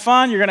going to have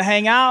fun. You're going to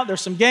hang out.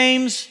 There's some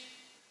games.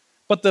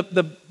 But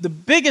the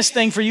biggest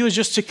thing for you is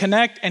just to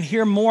connect and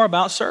hear more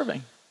about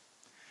serving.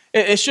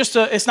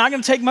 It's not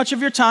going to take much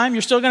of your time.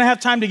 You're still going to have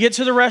time to get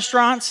to the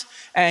restaurants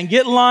and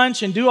get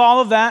lunch and do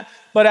all of that.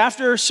 But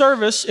after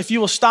service, if you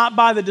will stop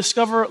by the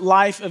Discover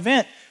Life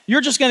event, you're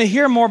just going to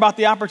hear more about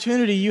the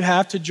opportunity you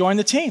have to join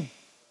the team.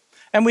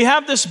 And we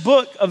have this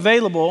book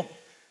available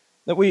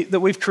that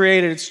we've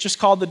created. It's just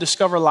called the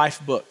Discover Life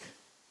book.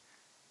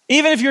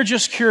 Even if you're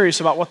just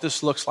curious about what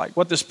this looks like,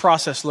 what this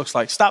process looks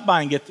like, stop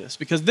by and get this,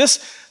 because this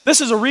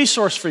is a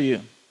resource for you.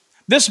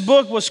 This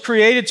book was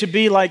created to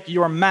be like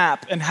your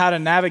map and how to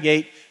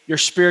navigate your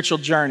spiritual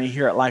journey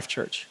here at Life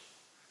Church.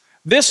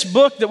 This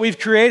book that we've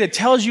created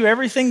tells you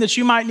everything that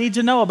you might need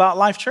to know about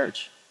Life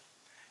Church.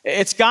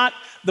 It's got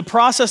the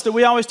process that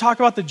we always talk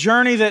about, the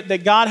journey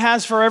that God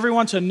has for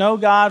everyone to know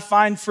God,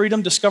 find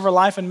freedom, discover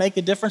life, and make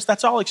a difference.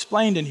 That's all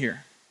explained in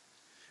here.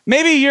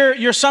 Maybe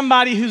you're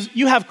somebody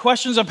you have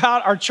questions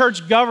about our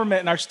church government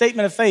and our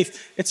statement of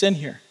faith. It's in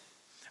here.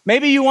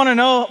 Maybe you want to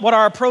know what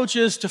our approach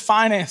is to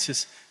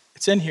finances.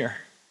 It's in here.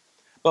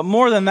 But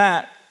more than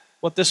that,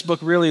 what this book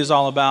really is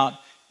all about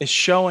is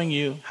showing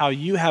you how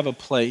you have a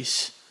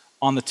place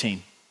on the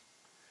team.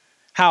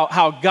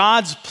 How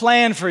God's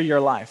plan for your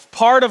life,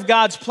 part of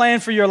God's plan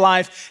for your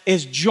life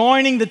is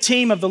joining the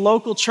team of the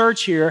local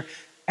church here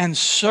and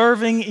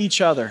serving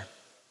each other.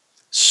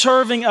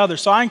 Serving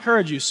others. So I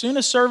encourage you, as soon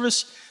as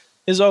service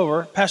is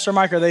over, Pastor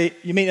Mike,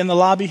 you meet in the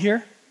lobby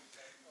here?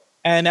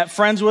 And at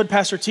Friendswood,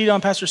 Pastor Tito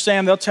and Pastor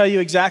Sam, they'll tell you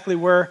exactly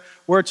where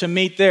to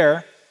meet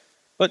there.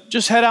 But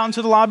just head out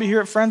into the lobby here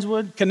at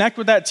Friendswood, connect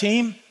with that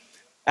team,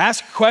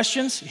 ask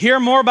questions, hear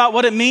more about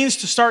what it means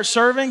to start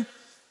serving.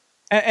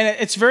 And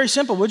it's very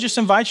simple. We'll just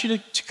invite you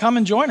to come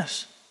and join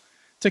us,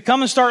 to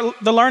come and start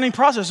the learning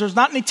process. There's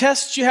not any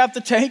tests you have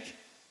to take.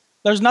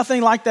 There's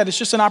nothing like that. It's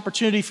just an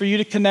opportunity for you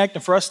to connect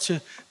and for us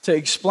to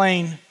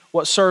explain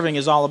what serving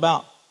is all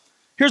about.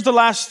 Here's the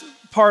last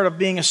part of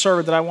being a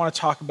servant that I want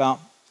to talk about.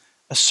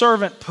 A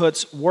servant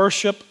puts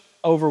worship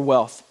over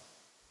wealth.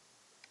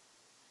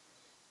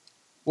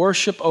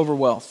 Worship over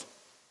wealth.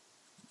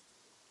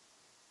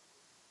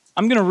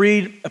 I'm going to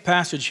read a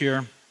passage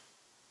here,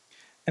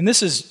 and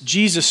this is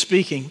Jesus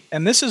speaking,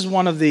 and this is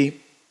one of the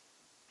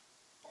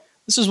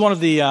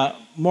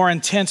more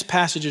intense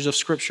passages of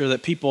Scripture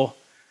that people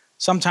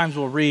sometimes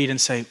will read and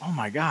say, "Oh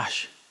my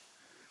gosh,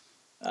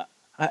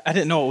 I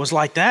didn't know it was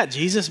like that,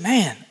 Jesus,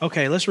 man."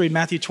 Okay, let's read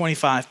Matthew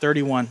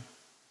 25:31.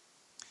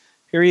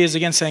 Here he is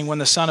again saying, "When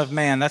the Son of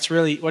Man," that's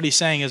really what he's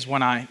saying is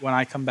when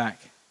I come back.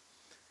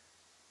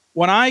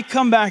 When I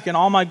come back in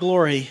all my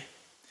glory,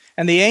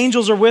 and the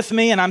angels are with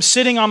me, and I'm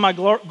sitting on my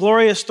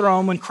glorious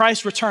throne, when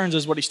Christ returns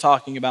is what he's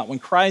talking about, when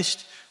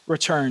Christ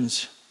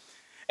returns.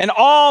 And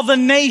all the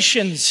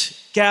nations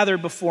gather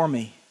before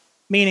me,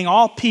 meaning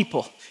all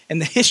people in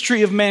the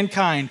history of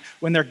mankind,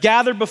 when they're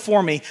gathered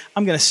before me,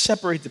 I'm going to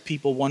separate the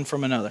people one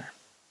from another,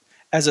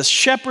 as a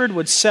shepherd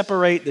would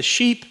separate the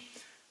sheep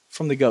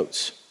from the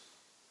goats.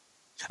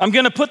 I'm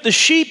going to put the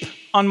sheep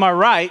on my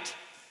right.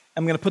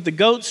 I'm going to put the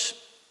goats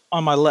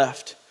on my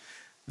left.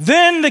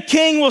 Then the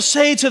king will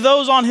say to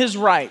those on his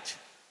right,"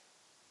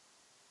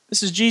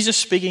 this is Jesus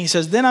speaking, he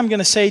says, "Then I'm going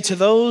to say to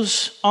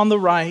those on the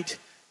right,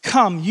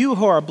 'Come, you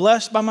who are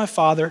blessed by my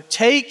Father,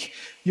 take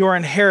your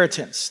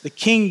inheritance, the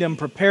kingdom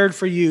prepared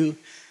for you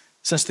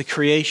since the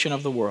creation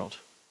of the world.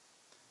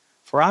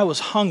 For I was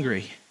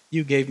hungry,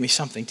 you gave me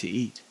something to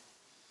eat.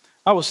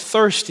 I was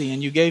thirsty,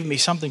 and you gave me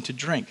something to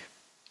drink.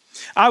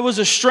 I was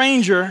a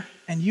stranger,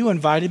 and you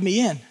invited me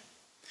in.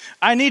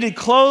 I needed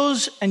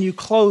clothes, and you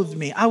clothed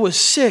me. I was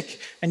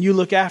sick, and you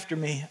looked after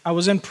me. I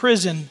was in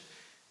prison,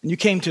 and you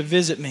came to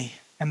visit me.'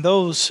 And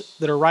those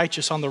that are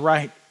righteous on the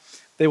right,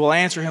 they will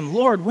answer him,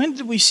 'Lord, when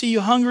did we see you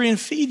hungry and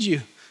feed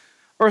you,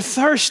 or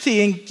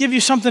thirsty and give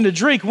you something to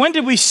drink? When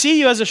did we see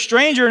you as a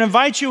stranger and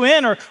invite you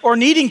in, or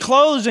needing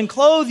clothes and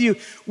clothe you?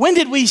 When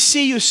did we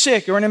see you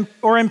sick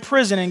or in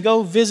prison and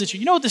go visit you?'"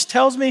 You know what this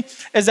tells me?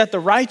 Is that the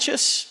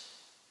righteous,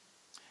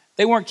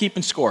 they weren't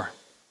keeping score.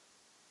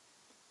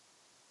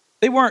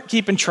 They weren't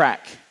keeping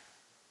track.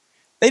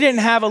 They didn't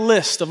have a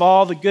list of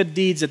all the good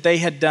deeds that they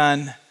had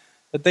done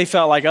that they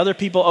felt like other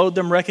people owed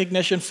them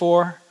recognition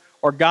for,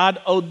 or God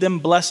owed them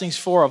blessings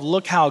for, of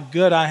look how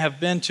good I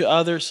have been to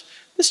others.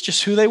 This is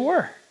just who they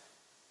were.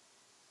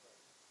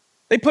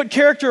 They put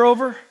character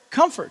over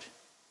comfort.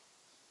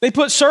 They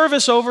put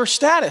service over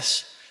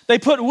status. They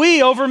put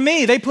we over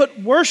me. They put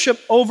worship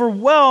over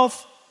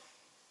wealth.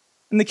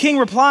 And the king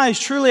replies,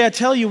 "Truly I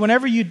tell you,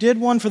 whenever you did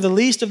one for the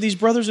least of these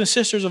brothers and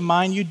sisters of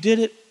mine, you did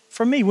it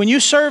for me." When you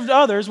served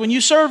others, when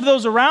you served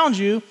those around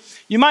you,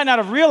 you might not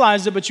have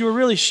realized it, but you were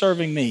really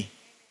serving me.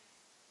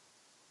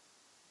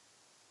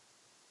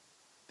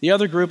 The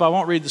other group, I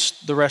won't read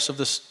the rest of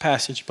this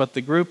passage, but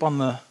the group on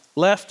the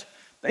left,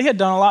 they had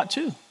done a lot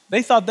too.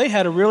 They thought they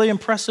had a really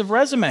impressive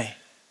resume.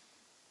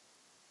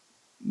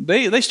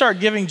 They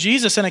start giving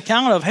Jesus an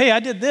account of, "Hey, I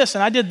did this,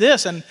 and I did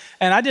this, and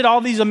I did all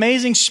these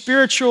amazing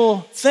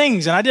spiritual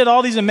things, and I did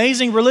all these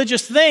amazing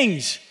religious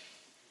things."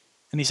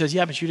 And he says,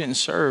 "Yeah, but you didn't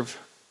serve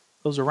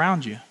those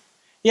around you."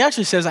 He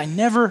actually says, "I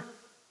never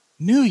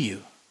knew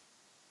you.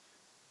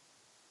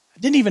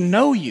 didn't even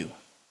know you.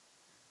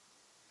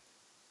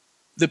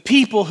 The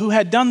people who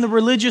had done the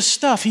religious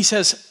stuff, he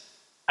says,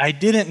 I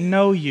didn't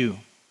know you.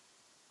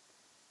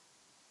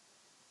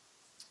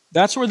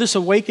 That's where this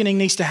awakening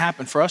needs to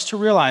happen, for us to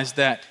realize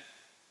that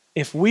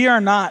if we are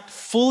not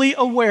fully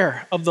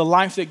aware of the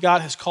life that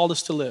God has called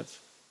us to live,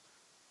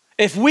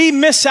 if we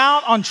miss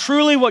out on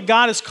truly what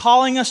God is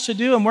calling us to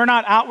do and we're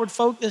not outward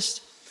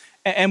focused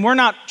and we're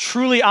not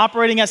truly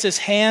operating as his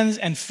hands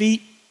and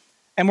feet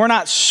and we're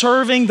not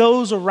serving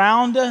those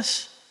around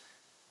us,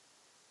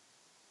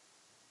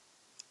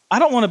 I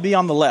don't want to be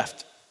on the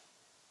left.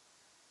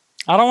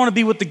 I don't want to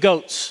be with the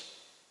goats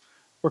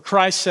where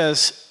Christ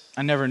says,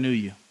 I never knew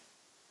you.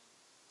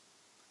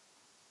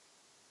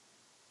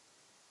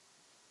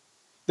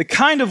 The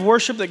kind of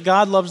worship that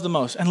God loves the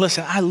most. And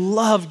listen, I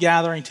love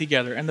gathering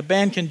together. And the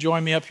band can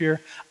join me up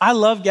here. I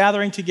love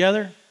gathering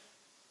together.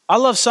 I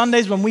love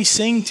Sundays when we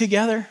sing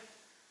together.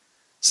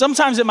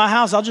 Sometimes at my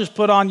house, I'll just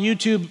put on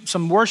YouTube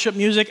some worship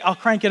music. I'll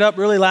crank it up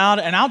really loud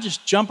and I'll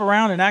just jump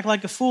around and act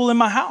like a fool in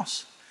my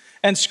house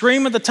and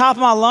scream at the top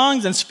of my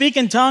lungs and speak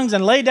in tongues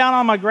and lay down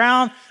on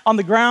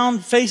the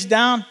ground, face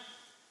down.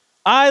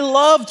 I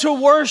love to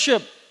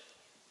worship.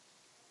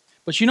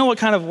 But you know what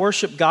kind of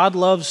worship God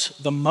loves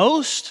the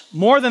most,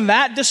 more than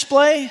that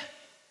display,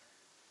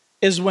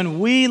 is when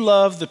we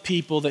love the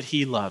people that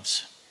he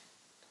loves.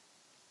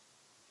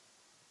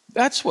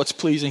 That's what's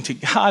pleasing to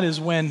God,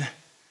 is when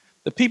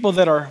the people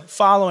that are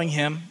following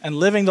him and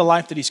living the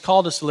life that he's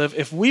called us to live,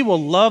 if we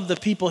will love the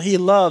people he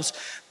loves,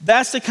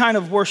 that's the kind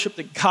of worship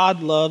that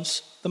God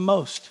loves the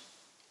most.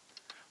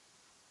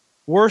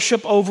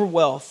 Worship over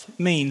wealth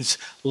means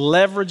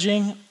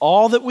leveraging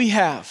all that we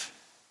have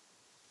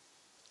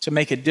to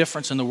make a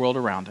difference in the world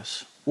around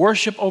us.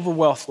 Worship over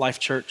wealth, Life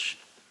Church.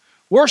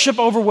 Worship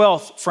over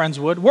wealth,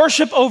 Friendswood.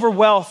 Worship over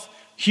wealth,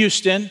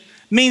 Houston,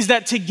 means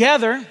that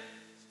together,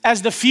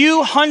 as the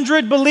few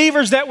hundred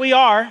believers that we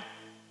are,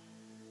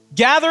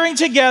 gathering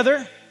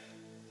together,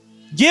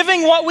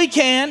 giving what we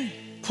can,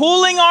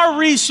 pooling our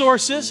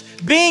resources,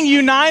 being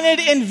united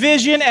in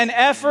vision and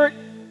effort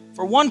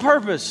for one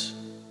purpose,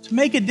 to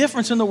make a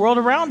difference in the world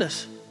around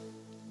us.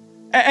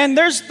 And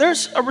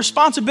there's a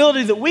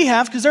responsibility that we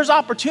have because there's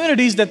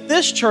opportunities that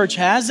this church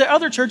has that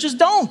other churches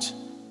don't.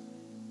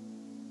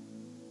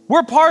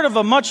 We're part of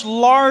a much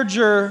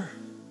larger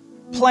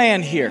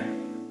plan here.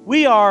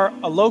 We are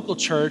a local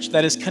church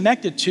that is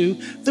connected to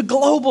the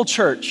global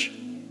church.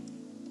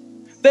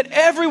 That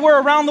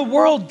everywhere around the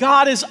world,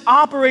 God is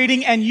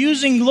operating and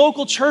using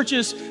local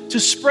churches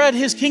to spread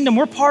his kingdom.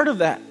 We're part of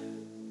that.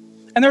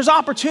 And there's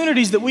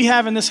opportunities that we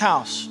have in this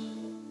house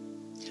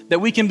that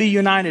we can be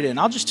united in.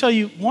 I'll just tell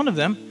you one of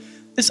them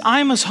is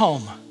Ima's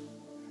Home.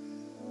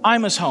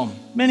 Ima's Home.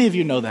 Many of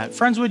you know that.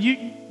 Friendswood,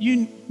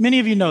 many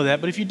of you know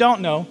that, but if you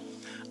don't know,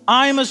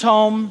 Ima's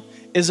Home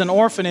is an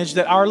orphanage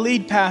that our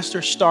lead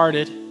pastor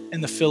started in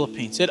the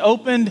Philippines. It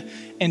opened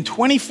in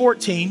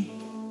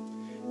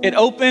 2014. It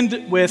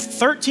opened with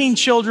 13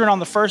 children on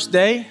the first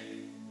day.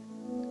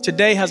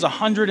 Today has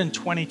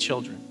 120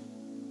 children.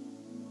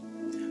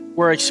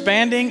 We're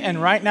expanding and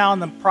right now in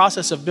the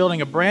process of building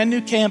a brand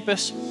new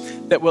campus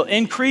that will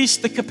increase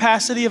the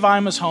capacity of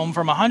Ima's Home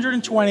from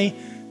 120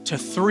 to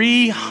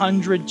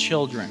 300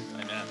 children.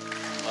 Amen.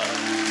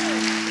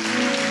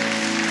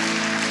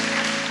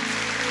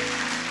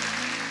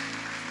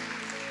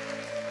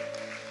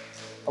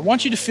 I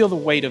want you to feel the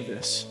weight of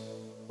this,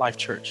 Life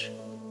Church.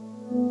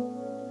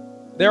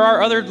 There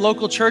are other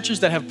local churches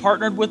that have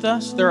partnered with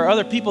us. There are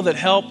other people that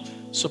help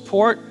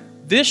support.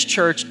 This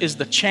church is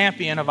the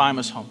champion of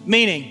Ima's Home,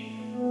 meaning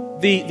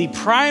the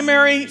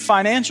primary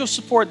financial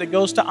support that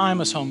goes to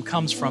Ima's Home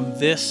comes from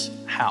this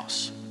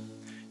house.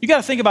 You got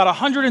to think about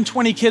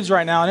 120 kids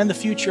right now, and in the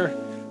future,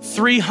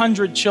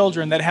 300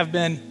 children that have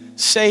been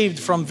saved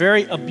from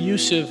very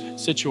abusive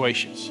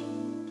situations.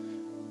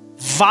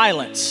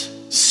 Violence,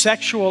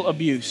 sexual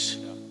abuse.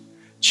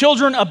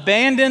 Children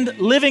abandoned,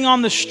 living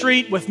on the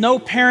street with no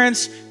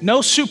parents,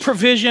 no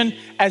supervision,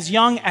 as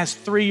young as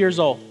 3 years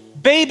old.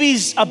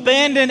 Babies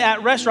abandoned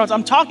at restaurants.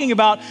 I'm talking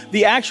about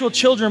the actual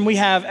children we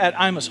have at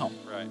Ima's Home.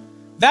 Right.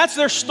 That's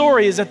their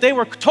story, is that they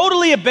were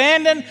totally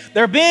abandoned.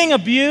 They're being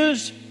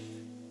abused.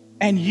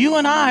 And you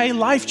and I,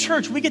 Life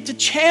Church, we get to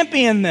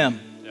champion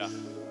them. Yeah.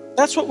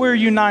 That's what we're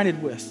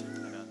united with.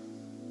 Amen.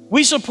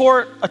 We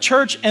support a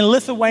church in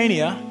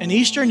Lithuania, in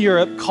Eastern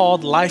Europe,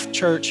 called Life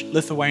Church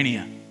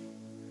Lithuania.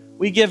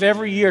 We give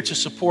every year to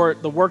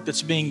support the work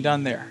that's being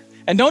done there.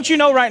 And don't you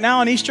know right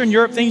now in Eastern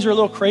Europe, things are a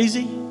little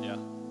crazy?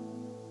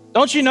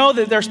 Don't you know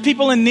that there's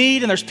people in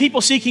need and there's people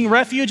seeking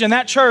refuge? And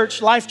that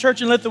church, Life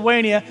Church in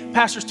Lithuania,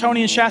 Pastors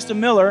Tony and Shasta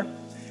Miller,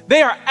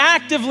 they are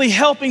actively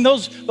helping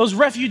those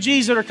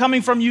refugees that are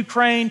coming from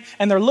Ukraine,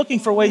 and they're looking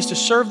for ways to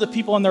serve the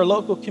people in their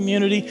local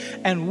community.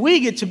 And we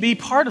get to be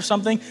part of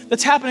something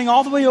that's happening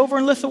all the way over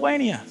in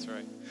Lithuania. That's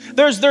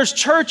right. There's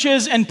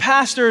churches and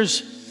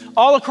pastors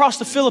all across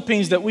the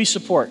Philippines that we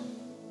support.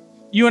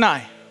 You and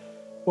I.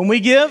 When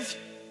we give,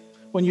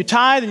 when you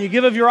tithe and you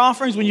give of your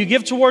offerings, when you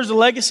give towards the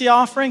legacy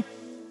offering,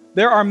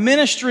 there are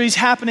ministries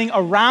happening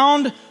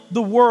around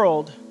the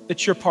world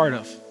that you're part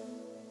of.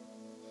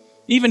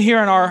 Even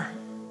here in our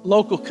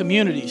local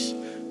communities,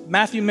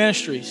 Matthew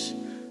Ministries,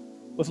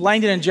 with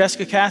Langdon and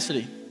Jessica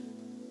Cassidy,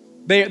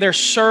 they're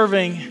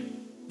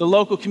serving the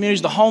local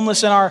communities, the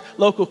homeless in our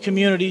local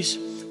communities.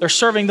 They're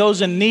serving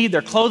those in need.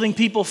 They're clothing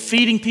people,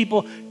 feeding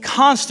people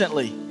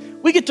constantly.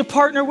 We get to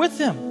partner with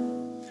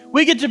them.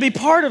 We get to be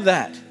part of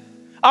that.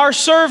 Our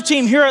serve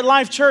team here at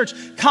Life Church,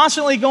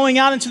 constantly going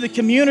out into the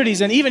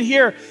communities, and even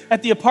here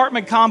at the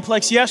apartment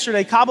complex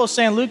yesterday, Cabo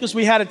San Lucas,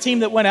 we had a team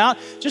that went out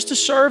just to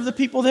serve the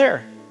people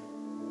there,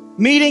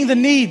 meeting the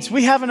needs.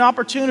 We have an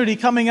opportunity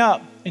coming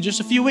up in just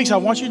a few weeks. I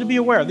want you to be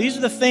aware. These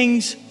are the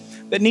things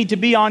that need to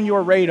be on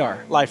your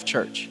radar, Life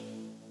Church,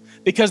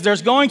 because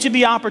there's going to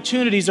be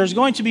opportunities. There's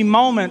going to be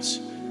moments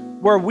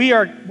where we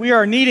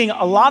are needing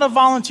a lot of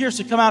volunteers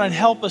to come out and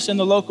help us in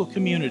the local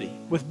community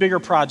with bigger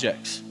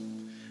projects.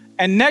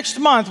 And next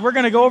month, we're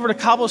going to go over to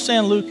Cabo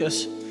San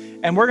Lucas,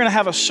 and we're going to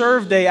have a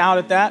serve day out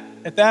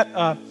at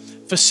that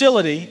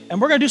facility, and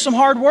we're going to do some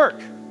hard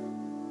work.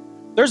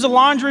 There's a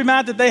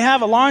laundromat that they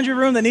have, a laundry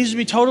room that needs to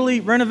be totally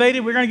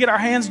renovated. We're going to get our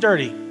hands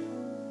dirty.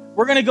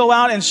 We're going to go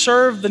out and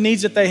serve the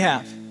needs that they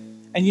have.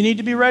 And you need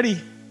to be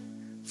ready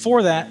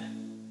for that.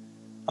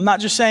 I'm not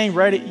just saying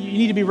ready. You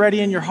need to be ready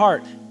in your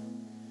heart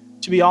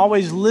to be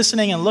always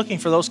listening and looking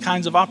for those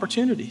kinds of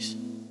opportunities.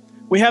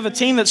 We have a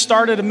team that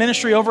started a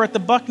ministry over at the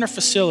Buckner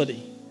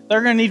facility.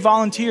 They're going to need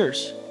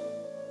volunteers.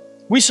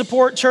 We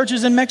support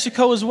churches in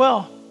Mexico as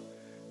well,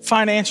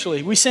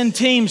 financially. We send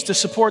teams to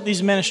support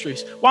these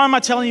ministries. Why am I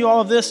telling you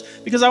all of this?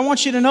 Because I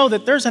want you to know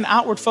that there's an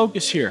outward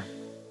focus here.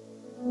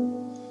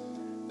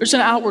 There's an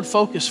outward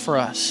focus for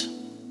us.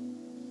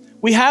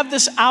 We have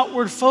this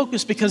outward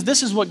focus because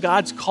this is what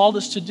God's called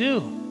us to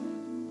do.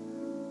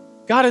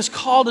 God has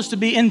called us to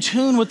be in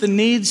tune with the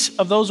needs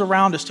of those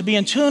around us, to be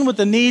in tune with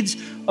the needs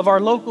of our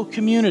local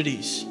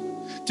communities,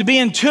 to be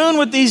in tune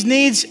with these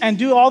needs and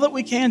do all that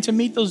we can to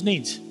meet those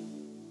needs,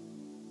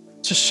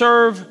 to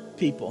serve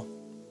people.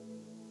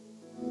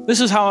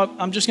 This is how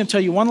I'm just going to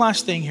tell you one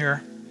last thing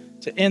here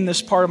to end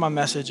this part of my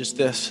message. It's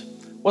this.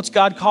 What's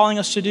God calling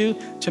us to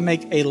do? To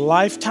make a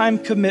lifetime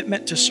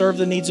commitment to serve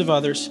the needs of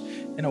others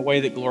in a way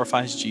that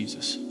glorifies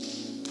Jesus.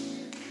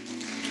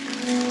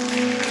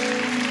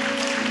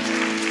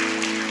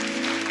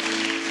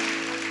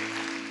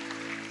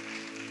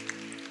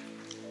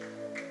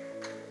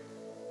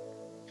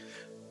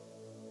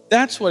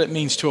 That's what it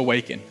means to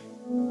awaken.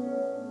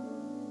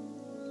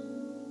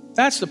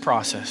 That's the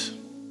process.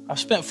 I've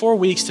spent 4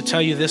 weeks to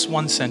tell you this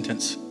one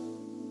sentence.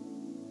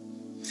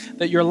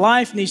 That your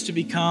life needs to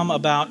become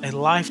about a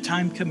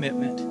lifetime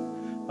commitment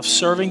of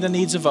serving the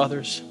needs of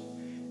others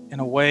in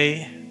a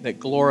way that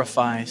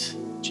glorifies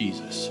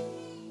Jesus.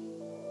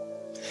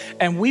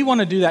 And we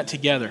want to do that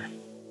together.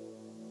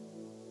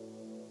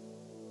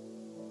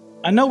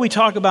 I know we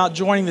talk about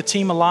joining the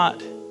team a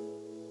lot,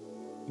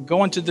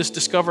 going to this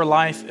Discover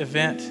Life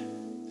event.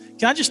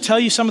 Can I just tell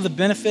you some of the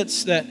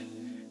benefits that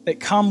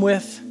come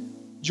with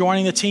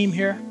joining the team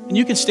here? And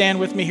you can stand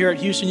with me here at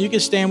Houston. You can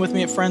stand with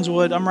me at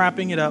Friendswood. I'm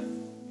wrapping it up.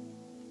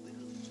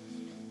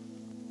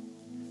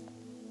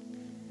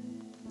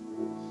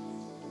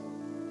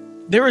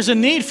 There is a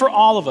need for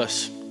all of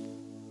us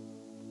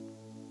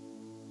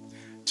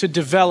to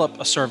develop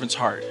a servant's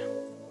heart.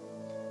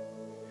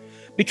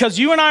 Because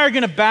you and I are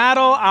going to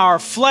battle our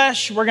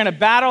flesh. We're going to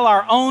battle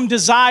our own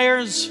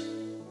desires.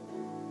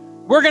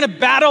 We're going to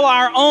battle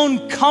our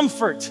own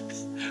comfort.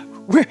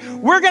 We're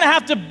going to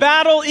have to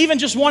battle even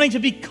just wanting to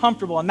be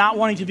comfortable and not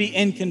wanting to be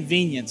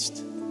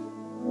inconvenienced.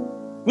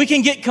 We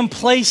can get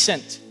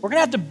complacent. We're going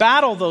to have to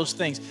battle those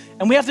things.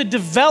 And we have to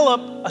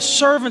develop a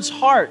servant's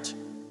heart.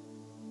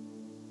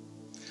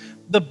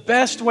 The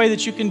best way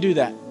that you can do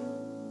that,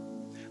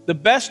 the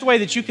best way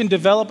that you can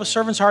develop a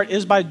servant's heart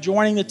is by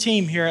joining the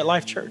team here at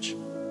Life Church.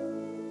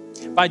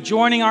 By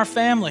joining our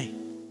family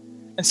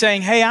and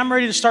saying, hey, I'm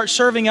ready to start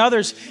serving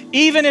others,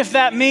 even if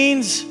that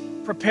means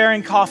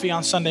preparing coffee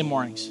on Sunday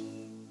mornings.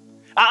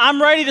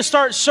 I'm ready to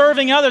start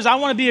serving others. I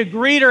want to be a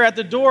greeter at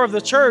the door of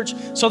the church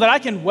so that I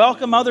can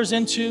welcome others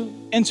into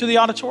the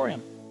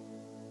auditorium.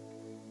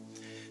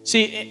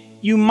 See,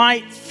 you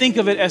might think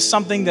of it as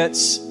something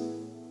that's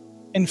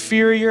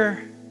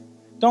inferior.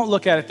 Don't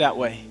look at it that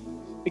way.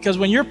 Because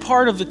when you're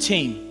part of the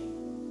team,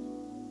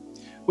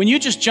 when you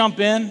just jump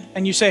in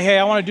and you say, hey,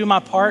 I want to do my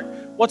part,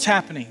 what's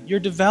happening?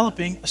 You're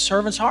developing a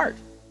servant's heart.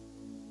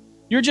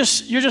 You're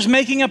just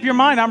making up your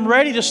mind. I'm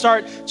ready to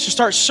start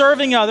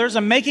serving others.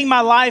 I'm making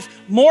my life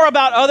more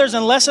about others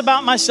and less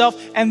about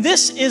myself. And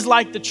this is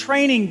like the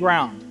training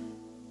ground.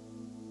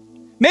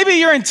 Maybe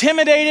you're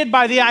intimidated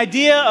by the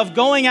idea of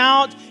going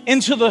out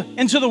into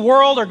the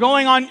world or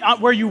going on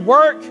where you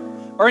work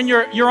or in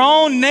your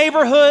own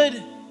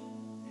neighborhood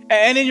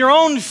and in your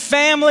own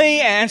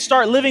family and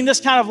start living this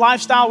kind of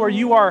lifestyle where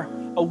you are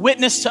a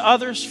witness to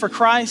others for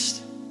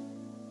Christ,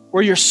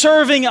 where you're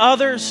serving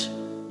others.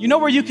 You know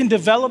where you can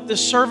develop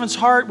this servant's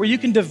heart, where you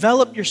can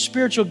develop your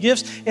spiritual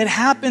gifts? It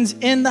happens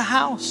in the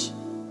house.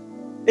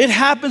 It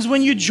happens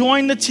when you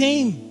join the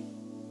team.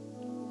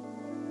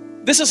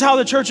 This is how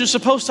the church is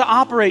supposed to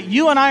operate.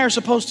 You and I are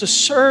supposed to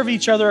serve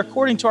each other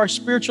according to our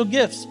spiritual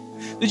gifts.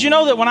 Did you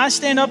know that when I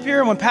stand up here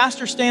and when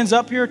Pastor stands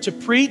up here to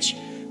preach,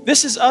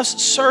 this is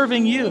us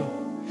serving you.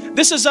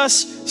 This is us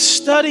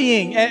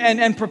studying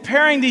and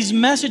preparing these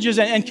messages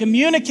and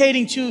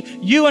communicating to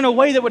you in a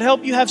way that would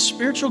help you have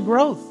spiritual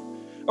growth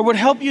or would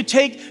help you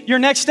take your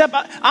next step.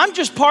 I'm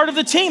just part of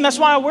the team. That's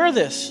why I wear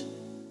this.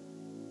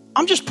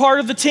 I'm just part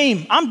of the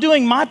team. I'm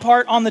doing my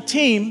part on the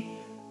team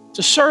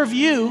to serve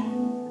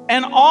you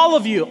and all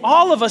of you.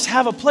 All of us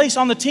have a place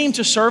on the team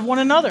to serve one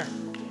another.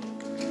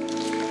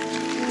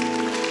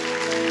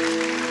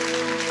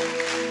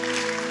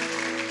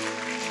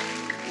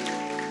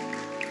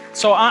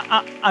 So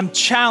I'm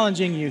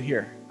challenging you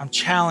here. I'm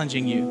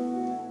challenging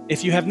you.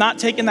 If you have not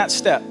taken that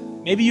step,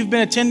 maybe you've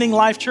been attending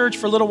Life Church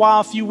for a little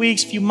while, a few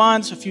weeks, a few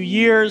months, a few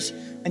years,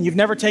 and you've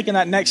never taken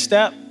that next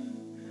step,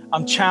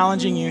 I'm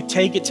challenging you,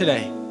 take it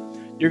today.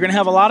 You're gonna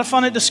have a lot of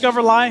fun at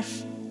Discover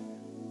Life.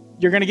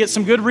 You're gonna get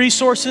some good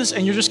resources,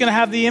 and you're just gonna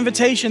have the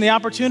invitation, the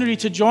opportunity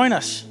to join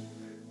us,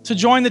 to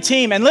join the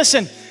team. And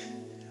listen,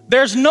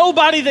 there's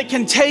nobody that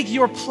can take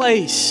your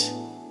place.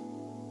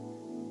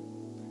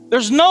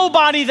 There's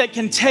nobody that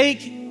can take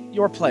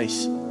your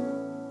place.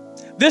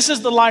 This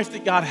is the life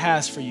that God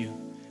has for you,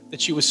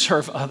 that you would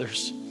serve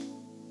others.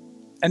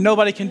 And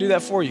nobody can do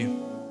that for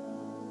you.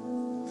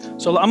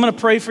 So I'm gonna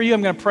pray for you.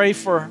 I'm gonna pray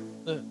for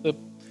the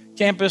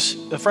campus,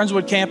 the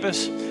Friendswood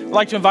campus. I'd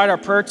like to invite our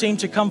prayer team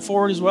to come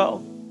forward as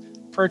well.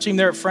 Prayer team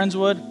there at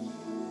Friendswood.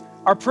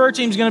 Our prayer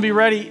team is gonna be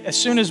ready as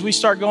soon as we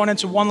start going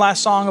into one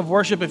last song of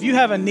worship. If you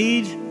have a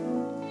need,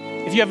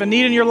 if you have a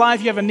need in your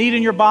life, you have a need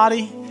in your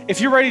body, if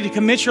you're ready to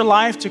commit your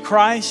life to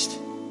Christ,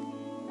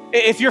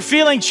 if you're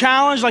feeling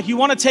challenged, like you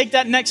want to take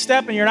that next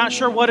step and you're not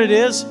sure what it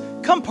is,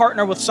 come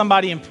partner with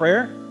somebody in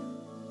prayer.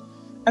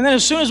 And then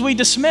as soon as we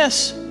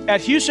dismiss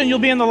at Houston, you'll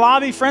be in the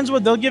lobby,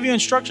 Friendswood, they'll give you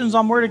instructions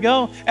on where to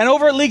go. And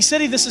over at League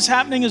City, this is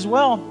happening as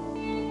well.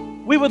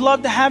 We would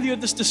love to have you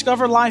at this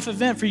Discover Life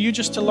event for you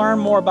just to learn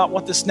more about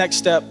what this next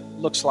step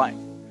looks like.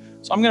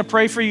 So I'm going to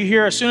pray for you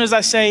here. As soon as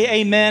I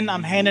say amen,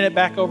 I'm handing it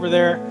back over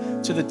there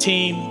to the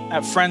team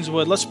at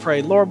Friendswood. Let's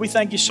pray. Lord, we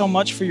thank you so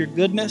much for your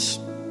goodness.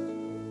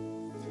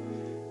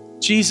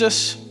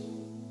 Jesus,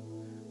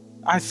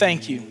 I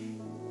thank you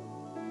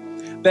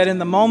that in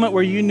the moment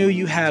where you knew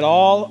you had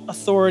all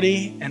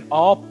authority and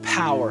all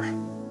power,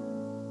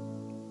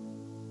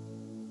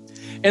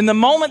 in the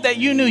moment that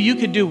you knew you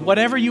could do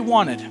whatever you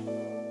wanted,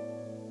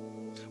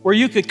 where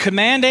you could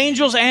command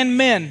angels and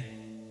men,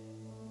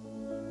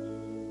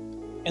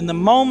 in the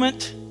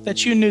moment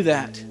that you knew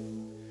that,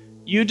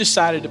 you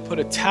decided to put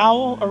a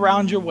towel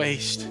around your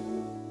waist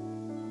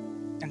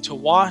and to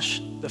wash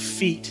the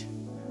feet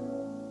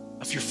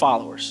of your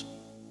followers.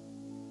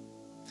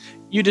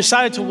 You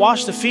decided to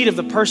wash the feet of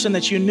the person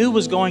that you knew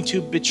was going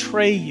to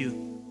betray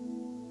you.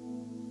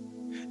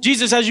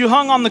 Jesus, as you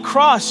hung on the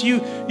cross, you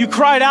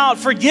cried out,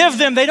 "Forgive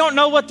them, they don't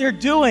know what they're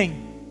doing."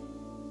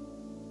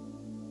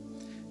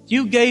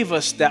 You gave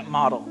us that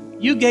model.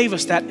 You gave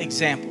us that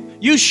example.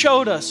 You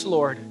showed us,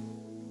 Lord.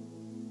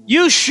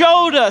 You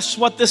showed us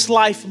what this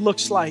life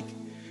looks like.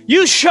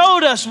 You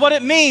showed us what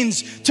it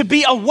means to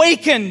be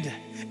awakened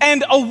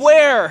and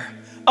aware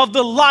of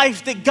the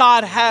life that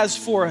God has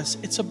for us.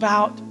 It's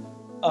about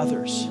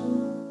others.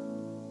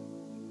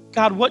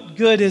 God, what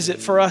good is it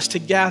for us to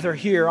gather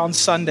here on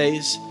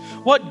Sundays?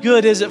 What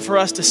good is it for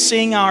us to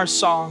sing our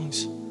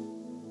songs?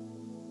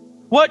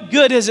 What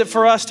good is it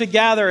for us to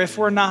gather if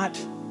we're not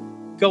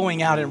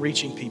going out and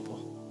reaching people?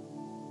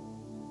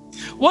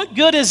 What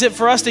good is it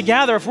for us to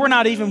gather if we're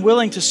not even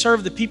willing to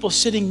serve the people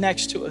sitting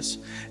next to us?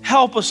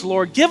 Help us,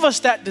 Lord. Give us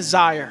that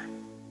desire.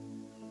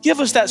 Give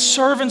us that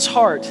servant's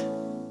heart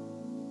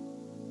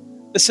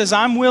that says,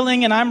 I'm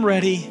willing and I'm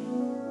ready.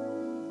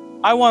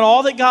 I want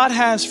all that God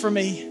has for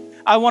me.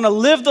 I want to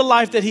live the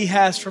life that He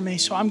has for me,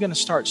 so I'm going to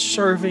start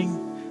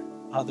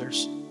serving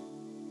others.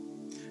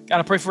 God,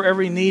 I pray for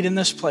every need in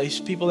this place.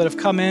 People that have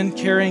come in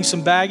carrying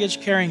some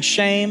baggage, carrying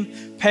shame,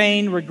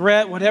 pain,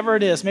 regret, whatever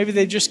it is. Maybe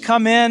they just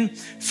come in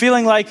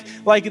feeling like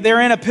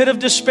they're in a pit of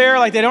despair,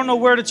 like they don't know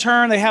where to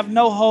turn, they have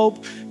no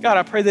hope. God,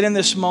 I pray that in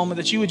this moment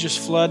that you would just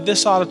flood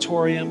this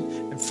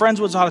auditorium and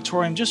Friendswood's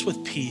auditorium just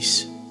with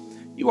peace.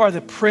 You are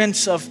the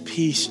Prince of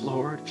Peace,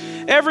 Lord.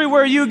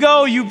 Everywhere you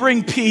go, you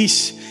bring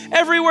peace.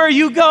 Everywhere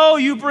you go,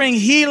 you bring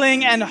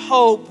healing and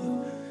hope.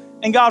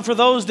 And God, for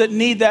those that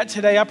need that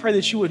today, I pray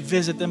that you would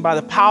visit them by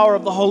the power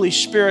of the Holy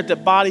Spirit,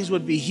 that bodies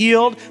would be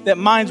healed, that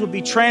minds would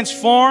be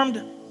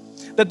transformed,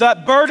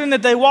 that burden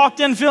that they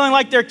walked in feeling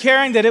like they're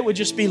carrying, that it would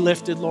just be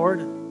lifted, Lord.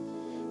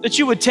 That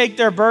you would take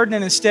their burden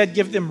and instead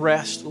give them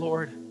rest,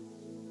 Lord.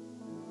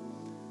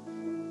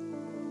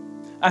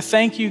 I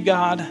thank you,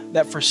 God,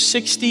 that for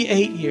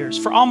 68 years,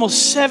 for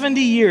almost 70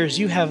 years,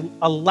 you have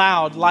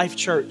allowed Life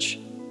Church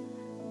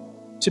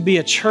to be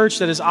a church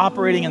that is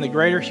operating in the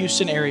greater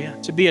Houston area,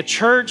 to be a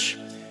church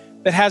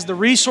that has the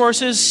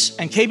resources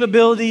and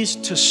capabilities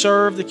to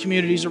serve the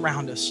communities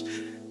around us.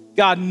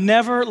 God,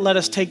 never let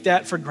us take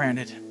that for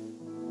granted.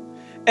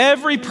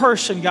 Every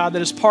person, God,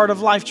 that is part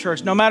of Life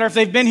Church, no matter if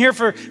they've been here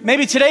for,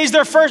 maybe today's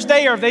their first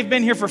day or if they've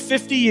been here for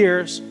 50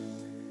 years,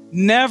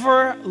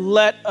 Never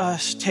let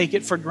us take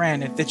it for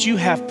granted that you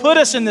have put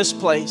us in this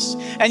place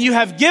and you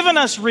have given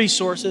us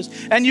resources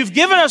and you've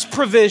given us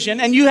provision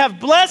and you have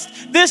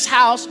blessed this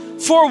house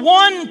for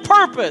one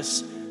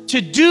purpose, to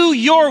do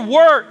your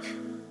work.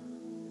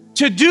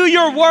 To do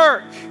your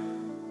work.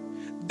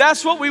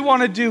 That's what we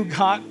want to do,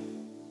 God.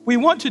 We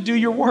want to do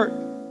your work.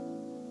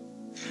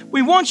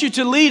 We want you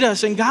to lead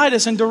us and guide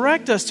us and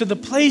direct us to the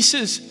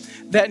places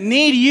that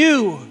need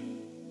you.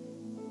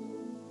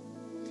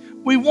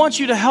 We want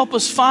you to help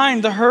us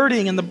find the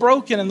hurting and the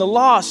broken and the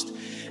lost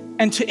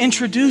and to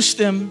introduce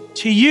them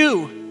to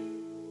you.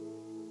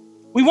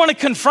 We want to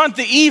confront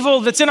the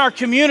evil that's in our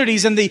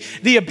communities and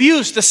the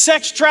abuse, the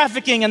sex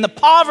trafficking and the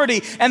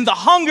poverty and the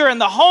hunger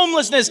and the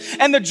homelessness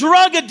and the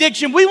drug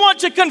addiction. We want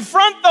to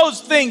confront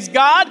those things,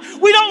 God.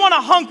 We don't want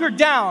to hunker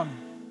down.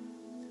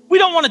 We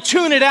don't want to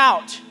tune it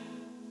out.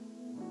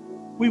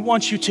 We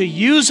want you to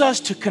use us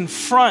to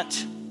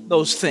confront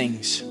those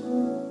things.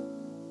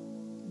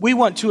 We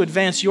want to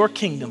advance your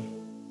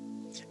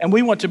kingdom, and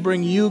we want to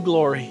bring you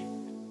glory,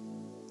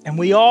 and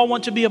we all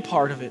want to be a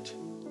part of it.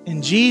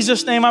 In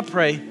Jesus' name I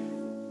pray,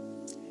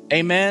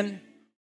 amen.